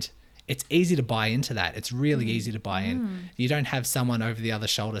 And it's easy to buy into that. It's really easy to buy in. You don't have someone over the other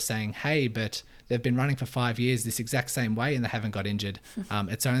shoulder saying, hey, but they've been running for 5 years this exact same way and they haven't got injured.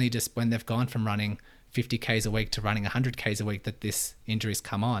 It's only just when they've gone from running 50 Ks a week to running 100 Ks a week that this injury's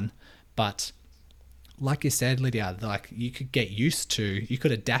come on. But like you said, Lydia, like you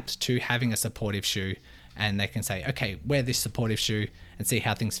could adapt to having a supportive shoe, and they can say, okay, wear this supportive shoe and see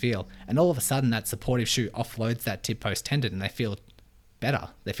how things feel. And all of a sudden that supportive shoe offloads that tib post tendon and they feel better.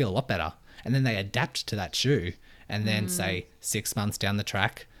 They feel a lot better. And then they adapt to that shoe. And then say 6 months down the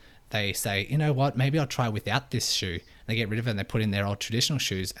track, they say, you know what, maybe I'll try without this shoe. They get rid of it and they put in their old traditional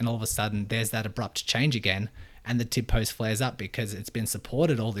shoes. And all of a sudden there's that abrupt change again. And the tib post flares up because it's been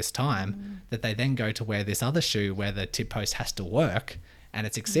supported all this time, that they then go to wear this other shoe where the tib post has to work and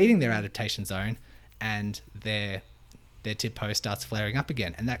it's exceeding their adaptation zone, and their tib post starts flaring up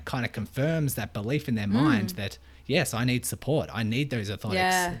again. And that kind of confirms that belief in their mind that, yes, I need support. I need those orthotics.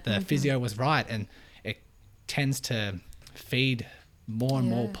 Yeah. The physio was right. And it tends to feed more and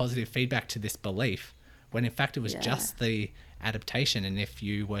more positive feedback to this belief, when in fact it was just the adaptation. And if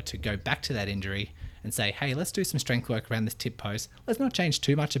you were to go back to that injury and say, hey, let's do some strength work around this tib post. Let's not change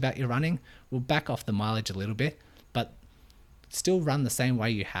too much about your running. We'll back off the mileage a little bit, but still run the same way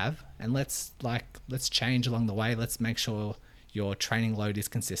you have. And let's change along the way. Let's make sure your training load is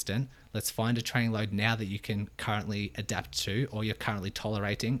consistent. Let's find a training load now that you can currently adapt to or you're currently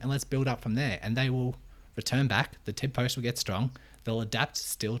tolerating, and let's build up from there. And they will return back. The tib post will get strong. They'll adapt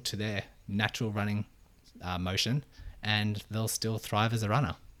still to their natural running motion, and they'll still thrive as a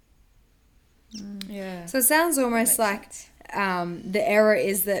runner. Yeah. So it sounds almost like the error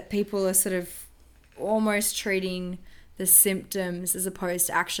is that people are sort of almost treating the symptoms as opposed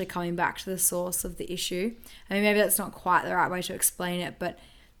to actually coming back to the source of the issue. I mean, maybe that's not quite the right way to explain it, but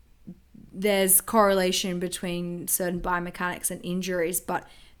there's correlation between certain biomechanics and injuries, but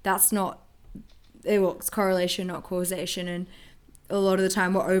that's not, it's correlation, not causation. And a lot of the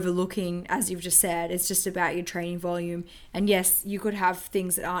time we're overlooking, as you've just said, it's just about your training volume. And yes, you could have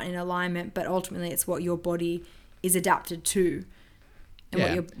things that aren't in alignment, but ultimately it's what your body is adapted to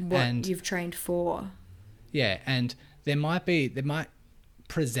and what you've trained for. Yeah, and they might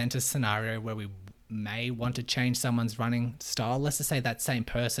present a scenario where we may want to change someone's running style. Let's just say that same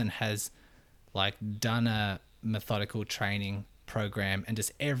person has like done a methodical training program, and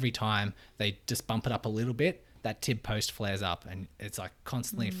just every time they just bump it up a little bit, that tib post flares up and it's like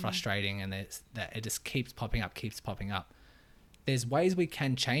constantly frustrating, and it just keeps popping up. There's ways we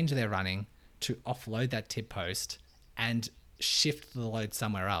can change their running to offload that tib post and shift the load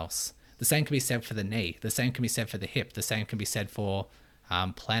somewhere else. The same can be said for the knee. The same can be said for the hip. The same can be said for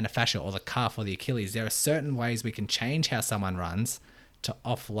plantar fascia or the calf or the Achilles. There are certain ways we can change how someone runs to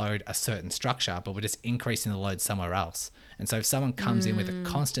offload a certain structure, but we're just increasing the load somewhere else. And so if someone comes in with a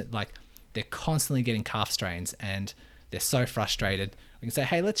constant, like they're constantly getting calf strains and they're so frustrated, we can say,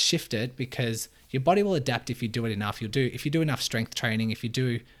 hey, let's shift it, because your body will adapt if you do it enough. If you do enough strength training, if you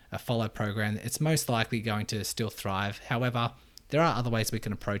do a follow program, it's most likely going to still thrive. However, there are other ways we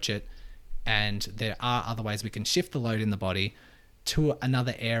can approach it, and there are other ways we can shift the load in the body to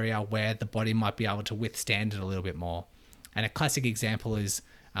another area where the body might be able to withstand it a little bit more. And a classic example is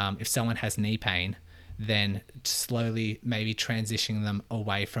if someone has knee pain, then slowly maybe transitioning them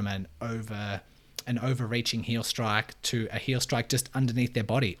away from an overreaching heel strike to a heel strike just underneath their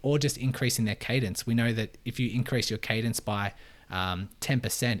body, or just increasing their cadence. We know that if you increase your cadence by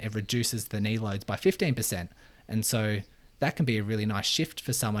 10%, it reduces the knee loads by 15%. And so that can be a really nice shift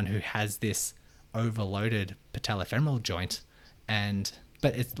for someone who has this overloaded patellofemoral joint.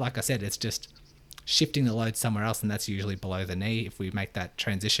 But it's like I said, it's just shifting the load somewhere else, and that's usually below the knee. If we make that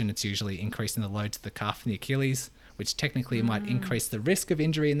transition, it's usually increasing the load to the calf and the Achilles, which technically might increase the risk of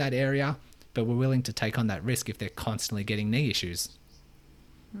injury in that area, but we're willing to take on that risk if they're constantly getting knee issues.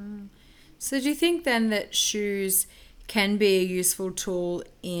 So do you think then that shoes can be a useful tool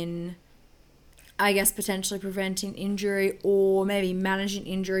in, I guess, potentially preventing injury or maybe managing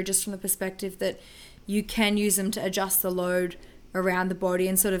injury, just from the perspective that you can use them to adjust the load around the body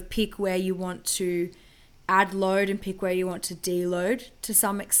and sort of pick where you want to add load and pick where you want to deload to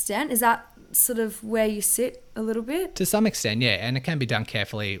some extent? Is that sort of where you sit a little bit? To some extent, yeah, and it can be done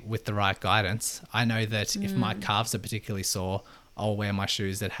carefully with the right guidance. I know that if my calves are particularly sore, I'll wear my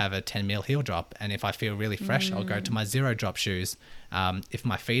shoes that have a 10 mil heel drop, and if I feel really fresh, I'll go to my 0 drop shoes. If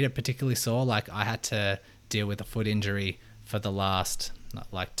my feet are particularly sore, like I had to deal with a foot injury for the last, not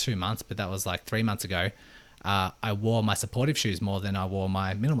like 2 months, but that was like 3 months ago. I wore my supportive shoes more than I wore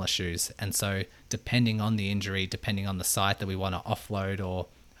my minimalist shoes. And so depending on the injury, depending on the site that we want to offload or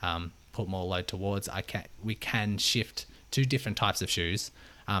put more load towards, we can shift to different types of shoes.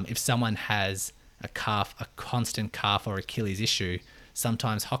 If someone has a constant calf or Achilles issue,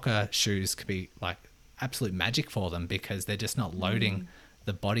 sometimes Hoka shoes could be like absolute magic for them, because they're just not loading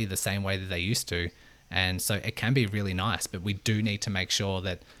the body the same way that they used to. And so it can be really nice, but we do need to make sure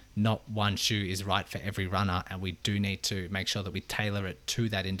that not one shoe is right for every runner, and we do need to make sure that we tailor it to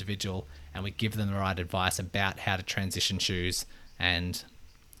that individual and we give them the right advice about how to transition shoes. And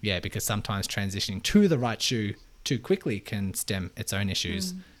yeah, because sometimes transitioning to the right shoe too quickly can stem its own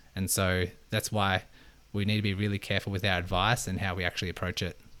issues. And so that's why we need to be really careful with our advice and how we actually approach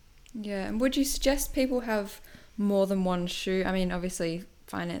it. Yeah, and would you suggest people have more than one shoe? I mean, obviously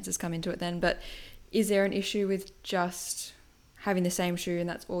finances come into it then, but is there an issue with just having the same shoe and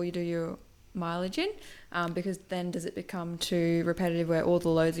that's all you do your mileage in? Because then does it become too repetitive where all the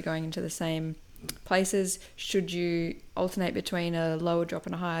loads are going into the same places? Should you alternate between a lower drop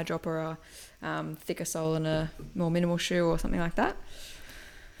and a higher drop, or a thicker sole and a more minimal shoe, or something like that?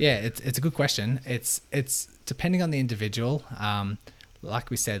 Yeah, it's a good question. It's depending on the individual. Like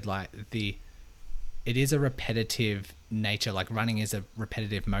we said, it is a repetitive nature. Like running is a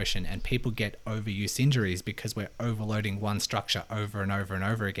repetitive motion, and people get overuse injuries because we're overloading one structure over and over and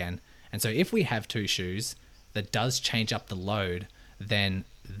over again. And so if we have two shoes that does change up the load, then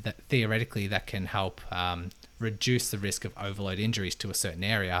theoretically that can help reduce the risk of overload injuries to a certain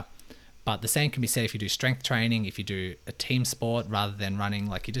area. But the same can be said if you do strength training, if you do a team sport rather than running,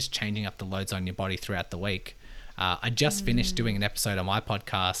 like you're just changing up the loads on your body throughout the week. I just finished doing an episode on my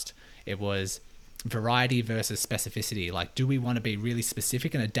podcast. It was variety versus specificity. Like, do we want to be really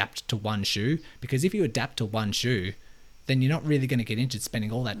specific and adapt to one shoe? Because if you adapt to one shoe, then you're not really going to get injured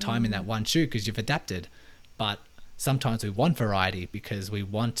spending all that time in that one shoe because you've adapted. But sometimes we want variety because we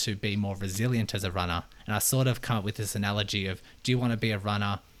want to be more resilient as a runner. And I sort of come up with this analogy of, do you want to be a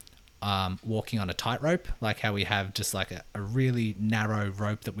runner walking on a tightrope, like how we have just like a really narrow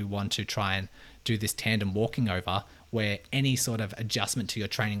rope that we want to try and do this tandem walking over, where any sort of adjustment to your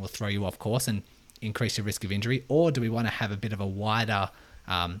training will throw you off course and increase your risk of injury? Or do we want to have a bit of a wider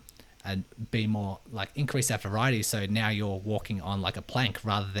and be more like increase that variety, so now you're walking on like a plank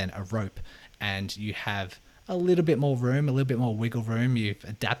rather than a rope, and you have a little bit more room, a little bit more wiggle room. You've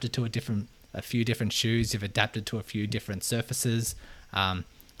adapted to a few different shoes, you've adapted to a few different surfaces,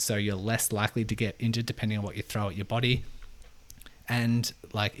 so you're less likely to get injured depending on what you throw at your body. And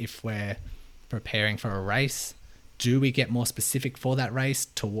like if we're preparing for a race? Do we get more specific for that race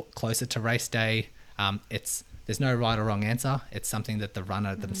to closer to race day? There's no right or wrong answer. It's something that the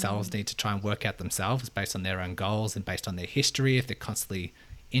runner themselves need to try and work out themselves based on their own goals and based on their history, if they're constantly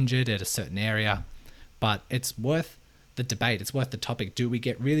injured at a certain area. But it's worth the debate. It's worth the topic. Do we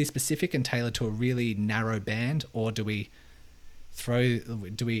get really specific and tailor to a really narrow band, or do we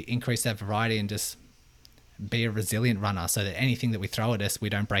increase that variety and just be a resilient runner so that anything that we throw at us, we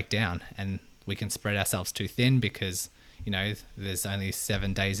don't break down and we can spread ourselves too thin because, you know, there's only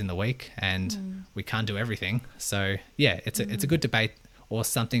 7 days in the week and we can't do everything. So yeah, it's a good debate, or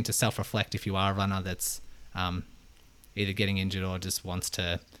something to self-reflect if you are a runner that's either getting injured or just wants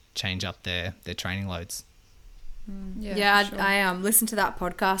to change up their training loads. Yeah, sure. I listened to that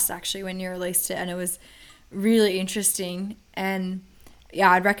podcast actually when you released it, and it was really interesting. And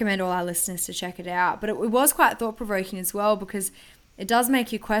yeah, I'd recommend all our listeners to check it out. But it was quite thought-provoking as well, because it does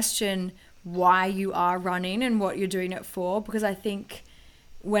make you question why you are running and what you're doing it for. Because I think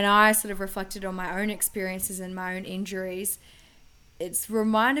when I sort of reflected on my own experiences and my own injuries, it's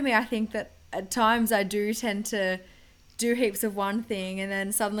reminded me, I think, that at times I do tend to do heaps of one thing and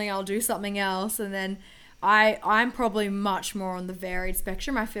then suddenly I'll do something else, and then I'm probably much more on the varied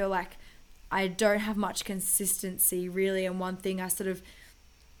spectrum. I feel like I don't have much consistency really in one thing. I sort of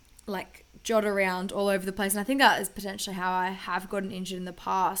like jot around all over the place, and I think that is potentially how I have gotten injured in the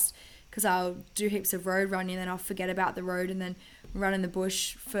past, because I'll do heaps of road running and then I'll forget about the road and then run in the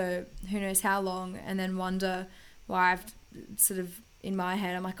bush for who knows how long, and then wonder why I've sort of, in my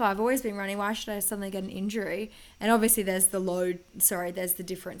head, I'm like, oh, I've always been running, why should I suddenly get an injury? And obviously there's the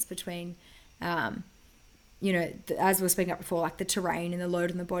difference between you know, as we were speaking up before, like the terrain and the load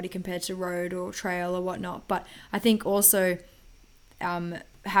on the body compared to road or trail or whatnot. But I think also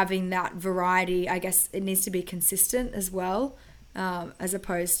having that variety, I guess it needs to be consistent as well, as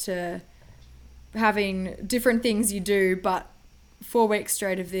opposed to having different things you do, but 4 weeks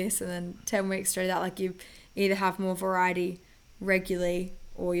straight of this and then 10 weeks straight of that. Like, you either have more variety regularly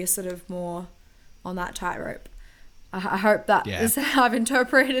or you're sort of more on that tightrope. I hope that is how I've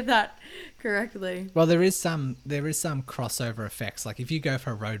interpreted that correctly. Well, there is some crossover effects. Like if you go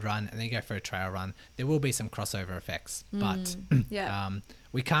for a road run and then you go for a trail run, there will be some crossover effects. But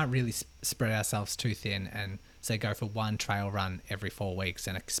we can't really spread ourselves too thin and say go for one trail run every 4 weeks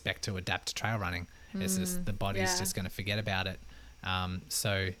and expect to adapt to trail running. It's just the body's just going to forget about it.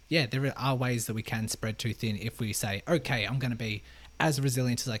 So yeah, there are ways that we can spread too thin if we say, okay, I'm going to be as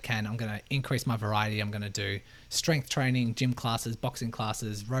resilient as I can. I'm going to increase my variety. I'm going to do strength training, gym classes, boxing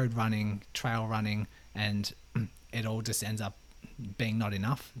classes, road running, trail running, and it all just ends up being not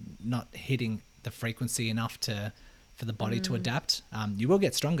enough, not hitting the frequency enough for the body to adapt. You will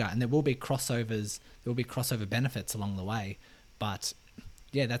get stronger and there will be crossovers. There will be crossover benefits along the way. But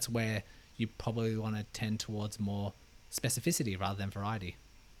yeah, that's where you probably want to tend towards more specificity rather than variety.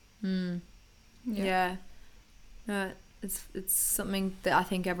 Yeah. It's something that I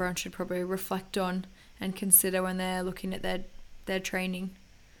think everyone should probably reflect on and consider when they're looking at their training.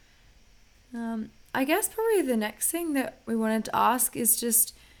 I guess probably the next thing that we wanted to ask is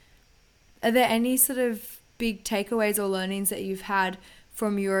just, are there any sort of big takeaways or learnings that you've had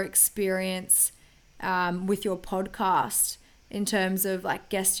from your experience with your podcast, in terms of like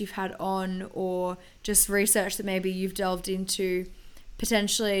guests you've had on, or just research that maybe you've delved into?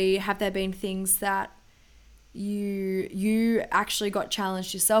 Potentially, have there been things that you actually got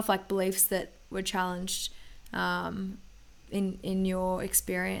challenged yourself, like beliefs that were challenged in your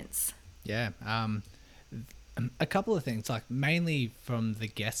experience? Yeah, a couple of things, like mainly from the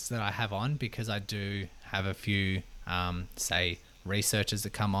guests that I have on, because I do have a few say researchers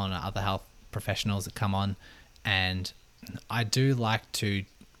that come on or other health professionals that come on, and I do like to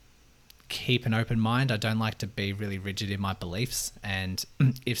keep an open mind. I don't like to be really rigid in my beliefs, and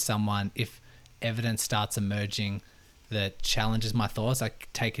if evidence starts emerging that challenges my thoughts, I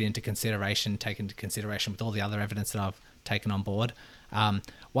take it into consideration with all the other evidence that I've taken on board.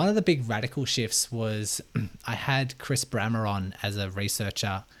 One of the big radical shifts was I had Chris Brammer on as a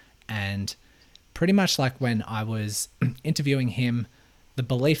researcher, and pretty much like when I was interviewing him, the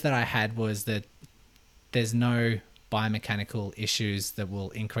belief that I had was that there's no biomechanical issues that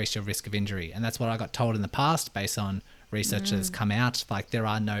will increase your risk of injury. And that's what I got told in the past based on research that's come out. Like there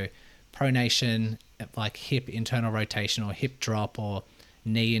are no pronation, like hip internal rotation or hip drop or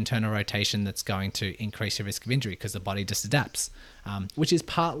knee internal rotation that's going to increase your risk of injury, because the body just adapts, which is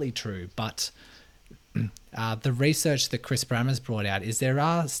partly true. But the research that Chris Brammer's brought out is there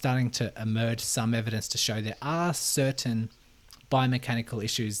are starting to emerge some evidence to show there are certain biomechanical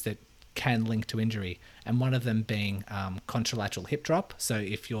issues that can link to injury, and one of them being contralateral hip drop. So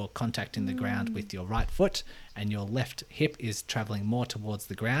if you're contacting the ground with your right foot and your left hip is traveling more towards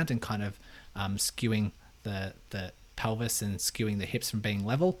the ground and kind of skewing the pelvis and skewing the hips from being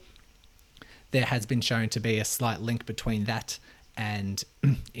level, there has been shown to be a slight link between that and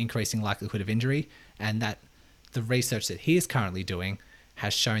increasing likelihood of injury, and that the research that he is currently doing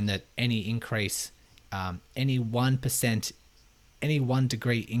has shown that any increase, any 1%, any 1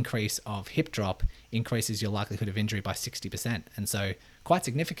 degree increase of hip drop increases your likelihood of injury by 60%. And so quite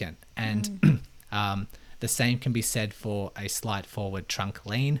significant. And the same can be said for a slight forward trunk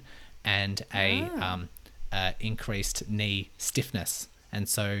lean and a increased knee stiffness. And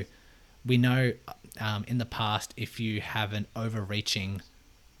so we know in the past, if you have an overreaching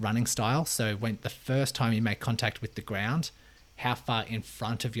running style, so when the first time you make contact with the ground, how far in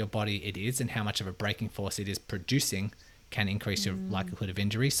front of your body it is and how much of a braking force it is producing can increase your likelihood of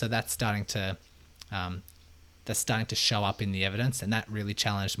injury. So that's starting to show up in the evidence, and that really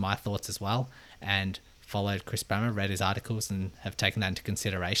challenged my thoughts as well. And followed Chris Brammer, read his articles, and have taken that into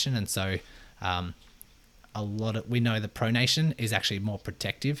consideration. And so we know that pronation is actually more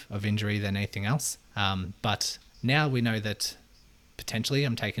protective of injury than anything else. But now we know that potentially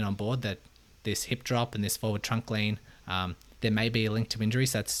I'm taking on board that this hip drop and this forward trunk lean, there may be a link to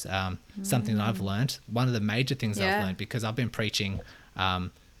injuries. That's something that I've learned. One of the major things I've learned, because I've been preaching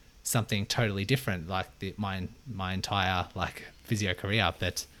something totally different, like my entire physio career.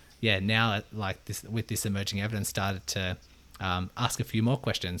 But yeah, now with this emerging evidence, started to ask a few more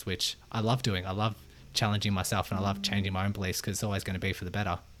questions, which I love doing. I love challenging myself, and I love changing my own beliefs, because it's always going to be for the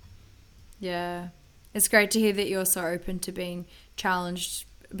better. Yeah, it's great to hear that you're so open to being challenged,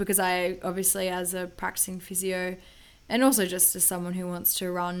 because I obviously, as a practicing physio, and also just as someone who wants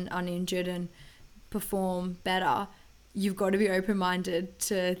to run uninjured and perform better, you've got to be open-minded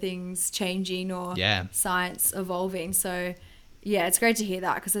to things changing or science evolving. So yeah, it's great to hear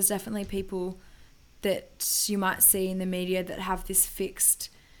that, because there's definitely people that you might see in the media that have this fixed,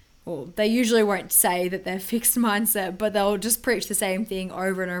 or they usually won't say that they're fixed mindset, but they'll just preach the same thing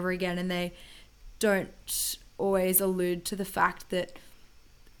over and over again, and they don't always allude to the fact that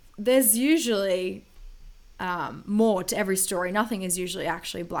there's usually more to every story. Nothing is usually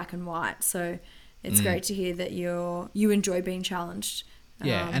actually black and white. So it's great to hear that you enjoy being challenged.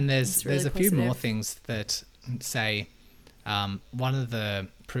 Yeah, and there's really a few positive. more things that say one of the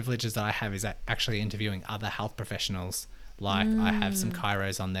privileges that I have is actually interviewing other health professionals. Like I have some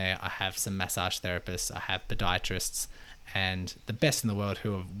chiros on there, I have some massage therapists, I have podiatrists, and the best in the world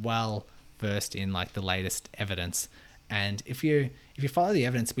who are well versed in the latest evidence. And if you follow the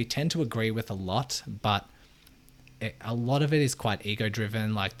evidence, we tend to agree with a lot, but a lot of it is quite ego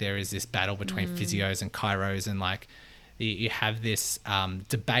driven. There is this battle between physios and chiros, and you have this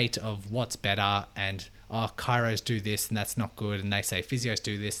debate of what's better, and chiros do this and that's not good, and they say physios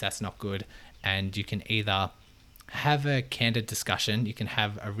do this, that's not good. And you can either have a candid discussion, you can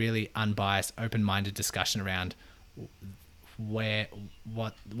have a really unbiased, open-minded discussion around what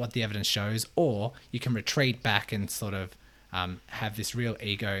the evidence shows, or you can retreat back and sort of have this real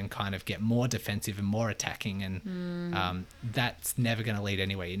ego and kind of get more defensive and more attacking, and that's never going to lead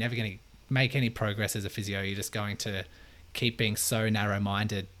anywhere. You're never going to make any progress as a physio. You're just going to keep being so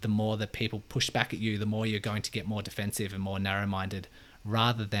narrow-minded. The more that people push back at you, the more you're going to get more defensive and more narrow-minded,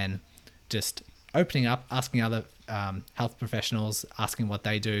 rather than just opening up, asking other health professionals, asking what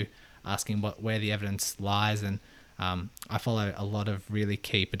they do, asking where the evidence lies. And I follow a lot of really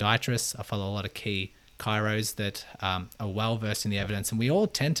key podiatrists. I follow a lot of key chiros that are well versed in the evidence, and we all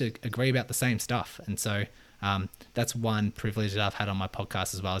tend to agree about the same stuff. And so that's one privilege that I've had on my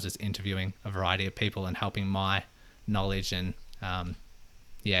podcast as well, is just interviewing a variety of people and helping my knowledge and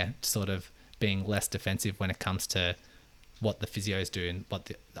sort of being less defensive when it comes to what the physios do and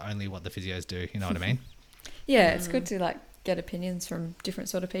only what the physios do. You know what I mean? Yeah, it's good to get opinions from different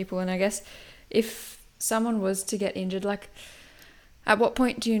sort of people. And I guess if someone was to get injured, at what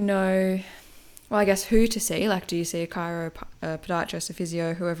point do you know, well, I guess who to see? Do you see a chiro, a podiatrist, a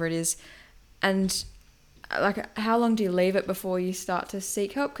physio, whoever it is? And how long do you leave it before you start to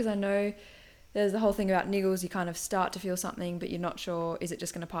seek help? Because I know there's the whole thing about niggles. You kind of start to feel something, but you're not sure, is it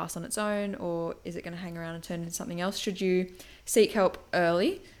just going to pass on its own, or is it going to hang around and turn into something else? Should you seek help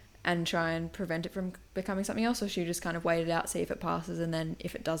early and try and prevent it from becoming something else, or should you just kind of wait it out, see if it passes, and then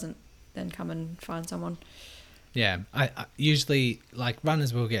if it doesn't, then come and find someone? Yeah, I usually,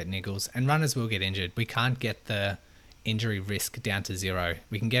 runners will get niggles and runners will get injured. We can't get the injury risk down to zero.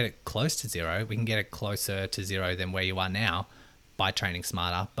 We can get it close to zero. We can get it closer to zero than where you are now by training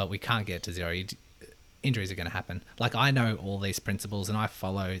smarter, but we can't get to zero. injuries are going to happen. Like, I know all these principles and I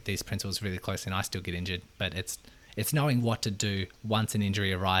follow these principles really closely, and I still get injured, but it's knowing what to do once an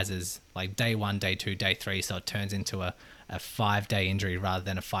injury arises, like day 1, day 2, day 3, so it turns into a 5-day injury rather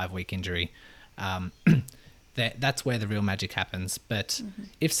than a 5-week injury. That's where the real magic happens. But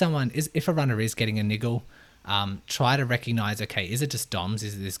if a runner is getting a niggle, try to recognize, okay, is it just DOMS?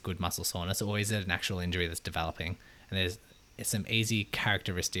 Is this good muscle soreness, or is it an actual injury that's developing? And there's some easy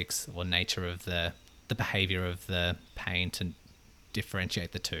characteristics or nature of the behavior of the pain to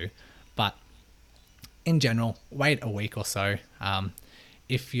differentiate the two. But in general, wait a week or so.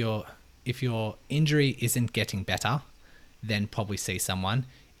 If your injury isn't getting better, then probably see someone.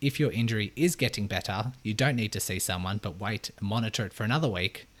 If your injury is getting better, you don't need to see someone, but wait, monitor it for another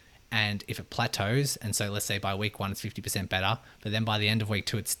week. And if it plateaus, and so let's say by week 1 it's 50% better, but then by the end of week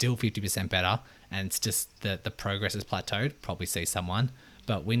 2 it's still 50% better, and it's just the progress has plateaued, probably see someone.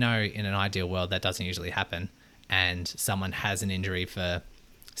 But we know in an ideal world that doesn't usually happen, and someone has an injury for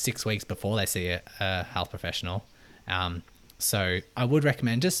 6 weeks before they see a health professional. So I would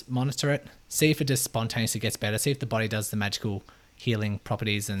recommend just monitor it, see if it just spontaneously gets better, see if the body does the magical healing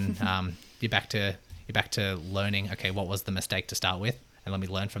properties, and you're back to learning, okay, what was the mistake to start with, and let me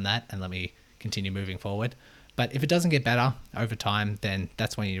learn from that and let me continue moving forward. But if it doesn't get better over time, then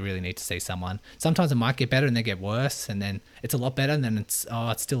that's when you really need to see someone. Sometimes it might get better and then get worse, and then it's a lot better, and then it's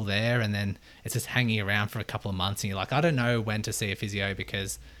still there, and then it's just hanging around for a couple of months, and you're like, I don't know when to see a physio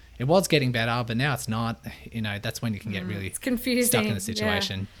because it was getting better, but now it's not. That's when you can get really stuck in the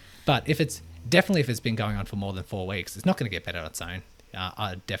situation. Yeah. But if it's been going on for more than 4 weeks, it's not going to get better on its own.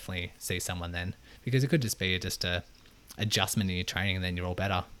 I'd definitely see someone then, because it could just be a adjustment in your training and then you're all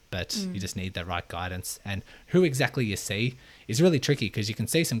better. But you just need the right guidance. And who exactly you see is really tricky, because you can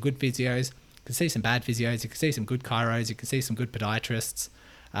see some good physios, you can see some bad physios, you can see some good chiros, you can see some good podiatrists.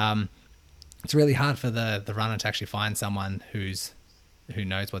 It's really hard for the runner to actually find someone who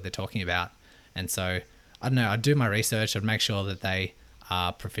knows what they're talking about. And so, I don't know, I'd do my research, I'd make sure that they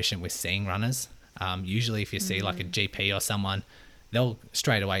are proficient with seeing runners. Usually if you see like a GP or someone, they'll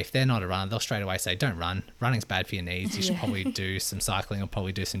straight away, if they're not a runner, they'll straight away say, don't run. Running's bad for your knees. You should probably do some cycling, or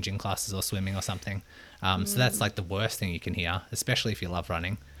probably do some gym classes or swimming or something. So that's like the worst thing you can hear, especially if you love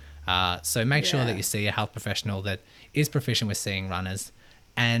running. So make sure that you see a health professional that is proficient with seeing runners.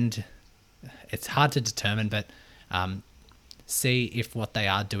 And it's hard to determine, but see if what they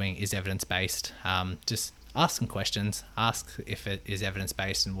are doing is evidence-based. Just ask some questions. Ask if it is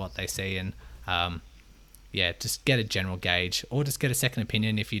evidence-based and what they see, and just get a general gauge, or just get a second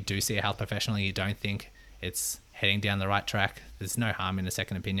opinion if you do see a health professional and you don't think it's heading down the right track. There's no harm in a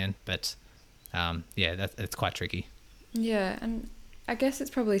second opinion, but it's quite tricky. Yeah, and I guess it's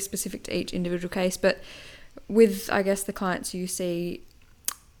probably specific to each individual case, but with, I guess, the clients you see,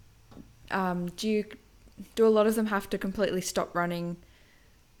 do a lot of them have to completely stop running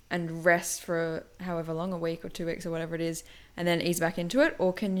and rest for however long, a week or 2 weeks or whatever it is, and then ease back into it?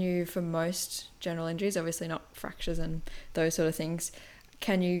 Or can you, for most general injuries, obviously not fractures and those sort of things,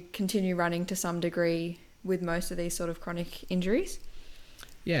 can you continue running to some degree with most of these sort of chronic injuries?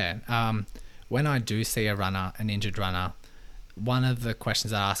 Yeah. When I do see an injured runner, one of the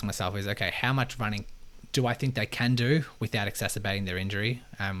questions I ask myself is, okay, how much running do I think they can do without exacerbating their injury?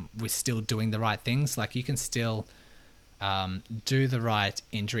 We're still doing the right things. Like, you can still do the right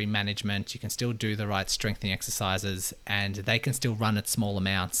injury management, you can still do the right strengthening exercises, and they can still run at small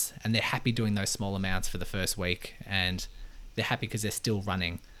amounts, and they're happy doing those small amounts for the first week, and they're happy because they're still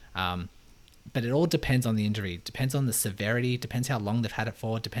running. But it all depends on the injury, depends on the severity, depends how long they've had it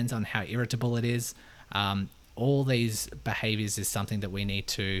for, depends on how irritable it is. All these behaviors is something that we need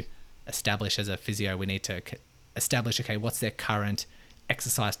to establish as a physio. We need to establish, okay, what's their current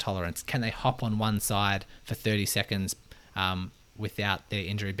exercise tolerance? Can they hop on one side for 30 seconds without their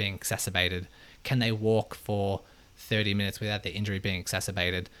injury being exacerbated? Can they walk for 30 minutes without their injury being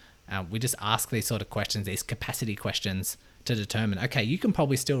exacerbated? We just ask these sort of questions, these capacity questions, to determine, okay, you can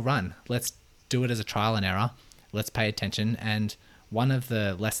probably still run. Let's do it as a trial and error. Let's pay attention. And one of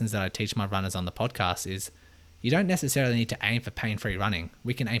the lessons that I teach my runners on the podcast is you don't necessarily need to aim for pain-free running.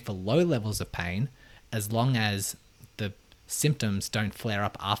 We can aim for low levels of pain as long as the symptoms don't flare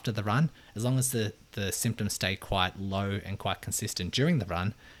up after the run, as long as the symptoms stay quite low and quite consistent during the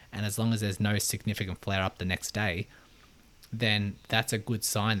run, and as long as there's no significant flare up the next day, then that's a good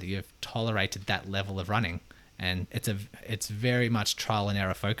sign that you've tolerated that level of running. And it's very much trial and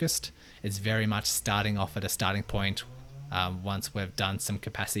error focused. It's very much starting off at a starting point once we've done some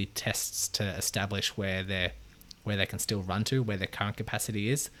capacity tests to establish where they can still run to, where their current capacity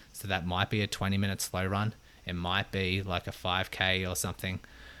is. So that might be a 20-minute slow run. It might be like a 5K or something.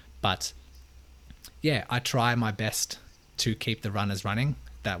 But I try my best to keep the runners running.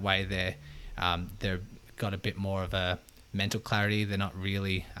 That way they're got a bit more of a mental clarity. They're not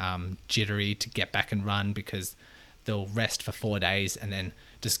really jittery to get back and run, because they'll rest for 4 days and then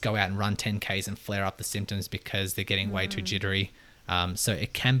just go out and run 10Ks and flare up the symptoms because they're getting way too jittery. So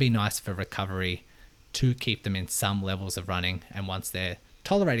it can be nice for recovery to keep them in some levels of running, and once they're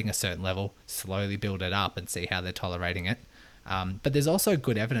tolerating a certain level, slowly build it up and see how they're tolerating it. But there's also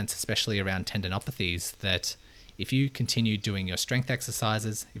good evidence, especially around tendinopathies, that if you continue doing your strength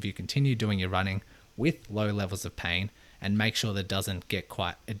exercises, if you continue doing your running with low levels of pain, and make sure that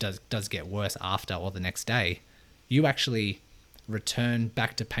it does get worse after or the next day, you actually return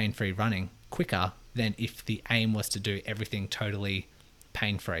back to pain-free running quicker than if the aim was to do everything totally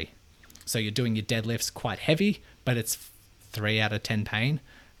pain-free. So you're doing your deadlifts quite heavy, but it's 3 out of 10 pain,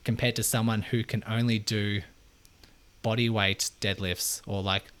 compared to someone who can only do body weight deadlifts or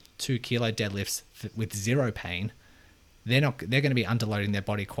like 2 kilo deadlifts with 0 pain. They're going to be underloading their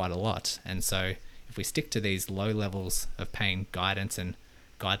body quite a lot. And so if we stick to these low levels of pain guidance and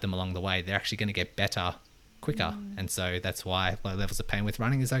guide them along the way, they're actually going to get better quicker. And so that's why low levels of pain with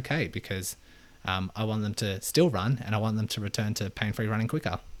running is okay, because I want them to still run and I want them to return to pain-free running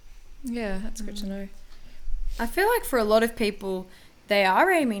quicker. Yeah, that's good to know. I feel like for a lot of people, they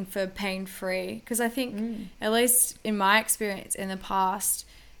are aiming for pain-free, because I think, at least in my experience in the past,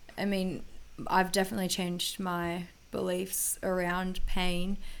 I mean, I've definitely changed my beliefs around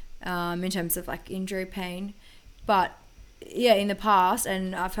pain in terms of like injury pain. But yeah, in the past,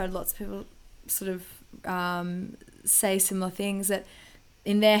 and I've heard lots of people sort of say similar things, that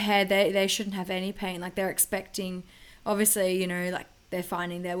in their head they shouldn't have any pain. Like they're expecting, obviously, you know, like they're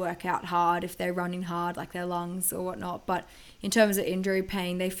finding their workout hard if they're running hard, like their lungs or whatnot. But in terms of injury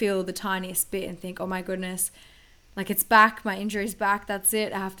pain, they feel the tiniest bit and think, oh my goodness, like it's back, my injury's back, that's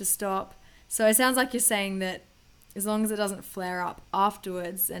it, I have to stop. So it sounds like you're saying that as long as it doesn't flare up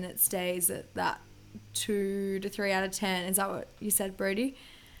afterwards and it stays at that 2 to 3 out of 10, is that what you said, Brodie?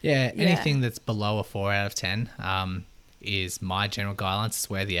 Yeah, anything that's below a 4 out of 10 is my general guidelines. It's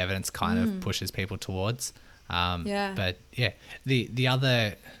where the evidence kind of pushes people towards. But yeah, the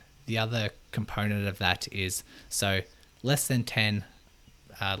other component of that is, so less than 4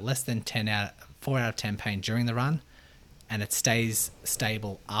 out of 10 pain during the run, and it stays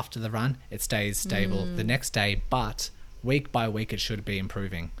stable after the run. It stays stable the next day, but week by week it should be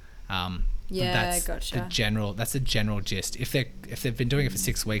improving. Gotcha. That's the general gist. If they've been doing it for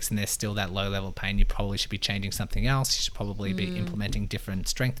 6 weeks and there's still that low level pain, you probably should be changing something else. You should probably be implementing different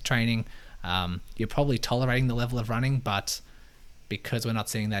strength training. You're probably tolerating the level of running, but because we're not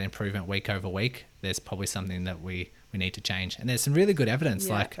seeing that improvement week over week, there's probably something that we need to change. And there's some really good evidence.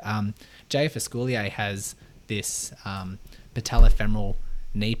 Like J.F. Escoulier has this patellofemoral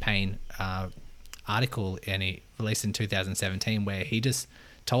knee pain article, and he released in 2017, where he just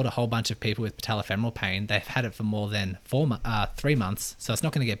told a whole bunch of people with patellofemoral pain, they've had it for more than 3 months, so it's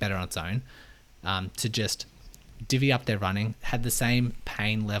not going to get better on its own, to just divvy up their running, had the same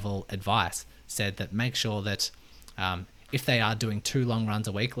pain level advice, said that make sure that if they are doing 2 long runs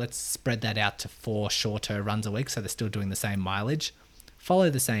a week, let's spread that out to 4 shorter runs a week, so they're still doing the same mileage, follow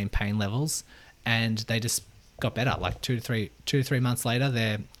the same pain levels, and they just got better. Like 2 to 3 months later,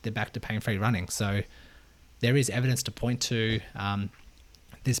 they're back to pain-free running. So there is evidence to point to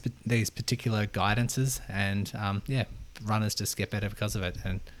these particular guidances, and runners just get better because of it.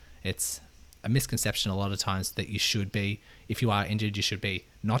 And it's a misconception a lot of times that you should be, if you are injured, you should be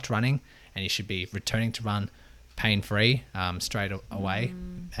not running, and you should be returning to run pain-free straight away.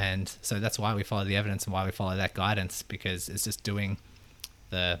 And so that's why we follow the evidence and why we follow that guidance, because it's just doing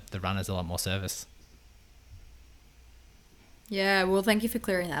the runners a lot more service. Yeah, well, thank you for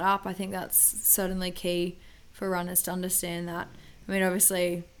clearing that up. I think that's certainly key for runners to understand that. I mean,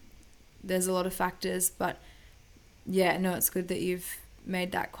 obviously, there's a lot of factors, but yeah, no, it's good that you've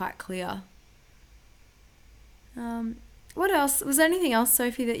made that quite clear. What else? Was there anything else,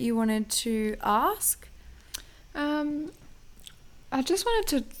 Sophie, that you wanted to ask? I just wanted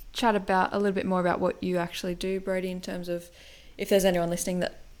to chat about a little bit more about what you actually do, Brodie, in terms of if there's anyone listening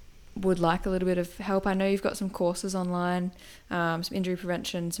that would like a little bit of help. I know you've got some courses online, some injury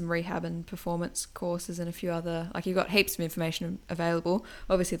prevention, some rehab and performance courses, and a few other, like you've got heaps of information available,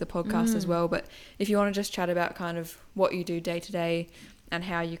 obviously the podcast as well, but if you want to just chat about kind of what you do day to day and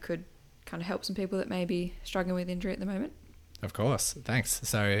how you could kind of help some people that may be struggling with injury at the moment. Of course, thanks.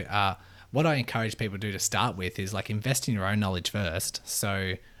 So what I encourage people to do to start with is like invest in your own knowledge first.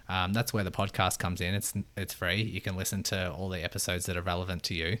 So that's where the podcast comes in. It's free. You can listen to all the episodes that are relevant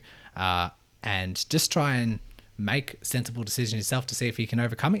to you, and just try and make sensible decisions yourself to see if you can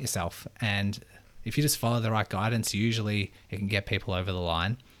overcome it yourself. And if you just follow the right guidance, usually it can get people over the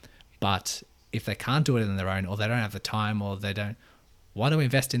line. But if they can't do it on their own, or they don't have the time, or they don't want to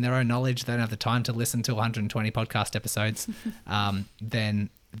invest in their own knowledge, they don't have the time to listen to 120 podcast episodes, then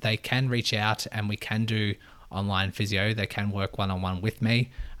they can reach out and we can do online physio. They can work one-on-one with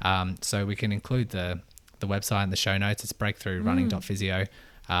me. So we can include the website in the show notes. It's breakthroughrunning.physio.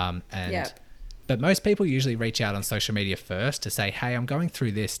 But most people usually reach out on social media first to say, hey, I'm going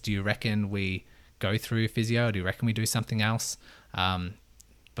through this. Do you reckon we go through physio? Or do you reckon we do something else?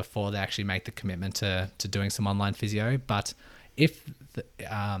 Before they actually make the commitment to doing some online physio. But if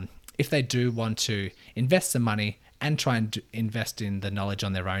they do want to invest some money and try and invest in the knowledge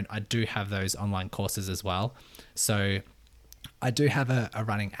on their own, I do have those online courses as well. So I do have a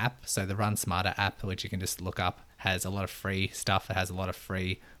running app. So the Run Smarter app, which you can just look up, has a lot of free stuff. It has a lot of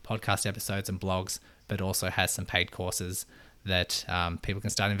free podcast episodes and blogs, but also has some paid courses that people can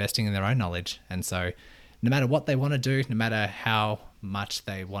start investing in their own knowledge. And so no matter what they want to do, no matter how much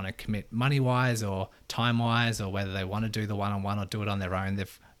they want to commit money-wise or time-wise, or whether they want to do the one-on-one or do it on their own,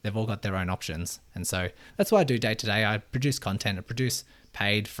 they've all got their own options. And so that's what I do day to day. I produce content. I produce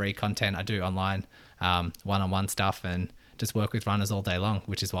paid, free content. I do online one-on-one stuff and just work with runners all day long,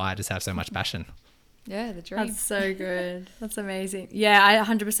 which is why I just have so much passion. Yeah, the dream. That's so good. That's amazing. Yeah, I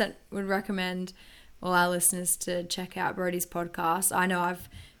 100% would recommend all our listeners to check out Brodie's podcast. I know I've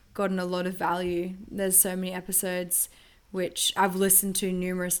gotten a lot of value. There's so many episodes which I've listened to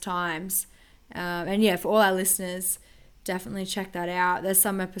numerous times. And yeah, for all our listeners, definitely check that out. There's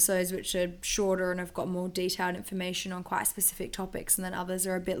some episodes which are shorter and have got more detailed information on quite specific topics, and then others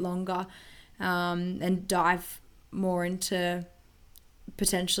are a bit longer and dive more into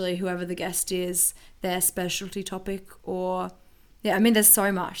potentially whoever the guest is, their specialty topic, or yeah, I mean, there's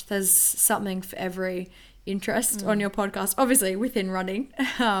so much. There's something for every interest on your podcast, obviously within running.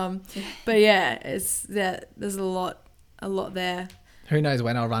 But yeah, there's a lot there. Who knows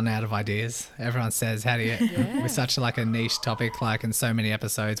when I'll run out of ideas? Everyone says, how do you, with such like a niche topic, like in so many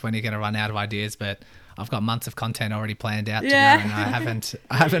episodes, when are you going to run out of ideas? But I've got months of content already planned out to go, and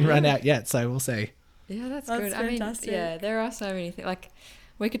I haven't run out yet. So we'll see. Yeah, that's good. Fantastic. I mean, yeah, there are so many things. Like,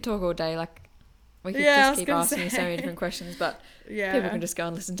 we could talk all day. Like, we could just keep asking you so many different questions, but people can just go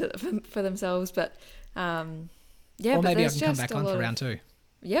and listen to it for themselves. But yeah, or but maybe I there's can come just back a on lot for of, round 2.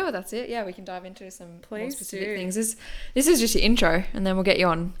 Yeah, well, that's it. Yeah, we can dive into some more Please specific do. things. This is just your intro, and then we'll get you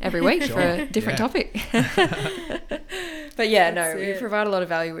on every week for a different topic. But yeah, no, we provide a lot of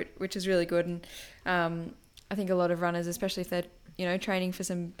value, which is really good. And I think a lot of runners, especially if they're training for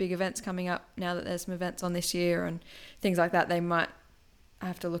some big events coming up, now that there's some events on this year and things like that, they might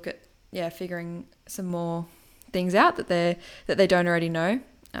have to look at figuring some more things out that they don't already know.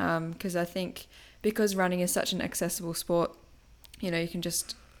 Because I think because running is such an accessible sport, you can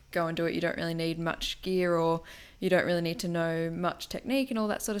just go and do it. You don't really need much gear, or you don't really need to know much technique and all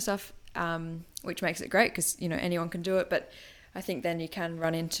that sort of stuff, which makes it great because, anyone can do it. But I think then you can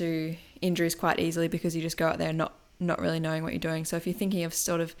run into injuries quite easily because you just go out there not really knowing what you're doing. So if you're thinking of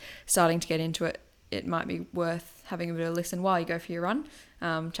sort of starting to get into it, it might be worth having a bit of a listen while you go for your run.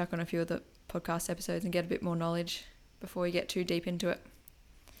 Chuck on a few of the podcast episodes and get a bit more knowledge before you get too deep into it.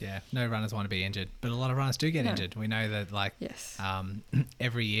 Yeah, no runners want to be injured, but a lot of runners do get injured. We know that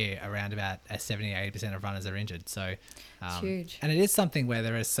every year around about 70-80% of runners are injured. So it's huge. And it is something where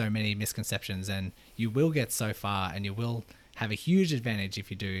there are so many misconceptions, and you will get so far and you will have a huge advantage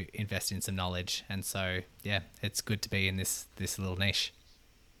if you do invest in some knowledge. And so, yeah, it's good to be in this little niche.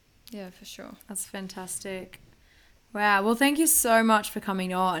 Yeah, for sure. That's fantastic. Wow. Well, thank you so much for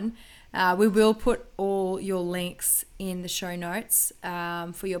coming on. We will put all your links in the show notes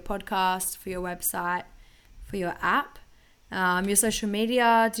for your podcast, for your website, for your app, your social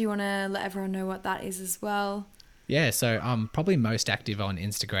media. Do you want to let everyone know what that is as well? Yeah, so I'm probably most active on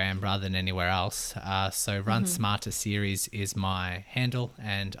Instagram rather than anywhere else. So Run Smarter Series is my handle,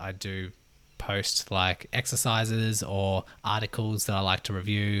 and I do post like exercises or articles that I like to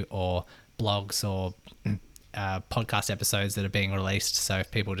review, or blogs or podcast episodes that are being released. So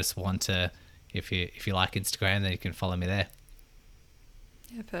if people just want to, if you like Instagram, then you can follow me there.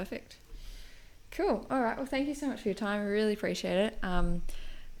 Yeah, perfect. Cool. All right. Well, thank you so much for your time. I really appreciate it.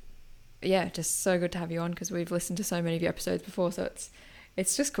 Yeah, just so good to have you on, because we've listened to so many of your episodes before, so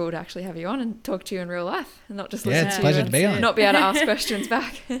it's just cool to actually have you on and talk to you in real life and not just listen to it's a you pleasure and to be on. not be able to ask questions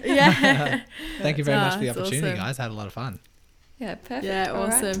back. Yeah. Thank you very much for the That's opportunity, awesome. guys. I had a lot of fun. Yeah, perfect. Yeah, All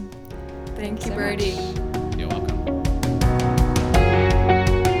right. awesome. Thank you, so Brodie. much.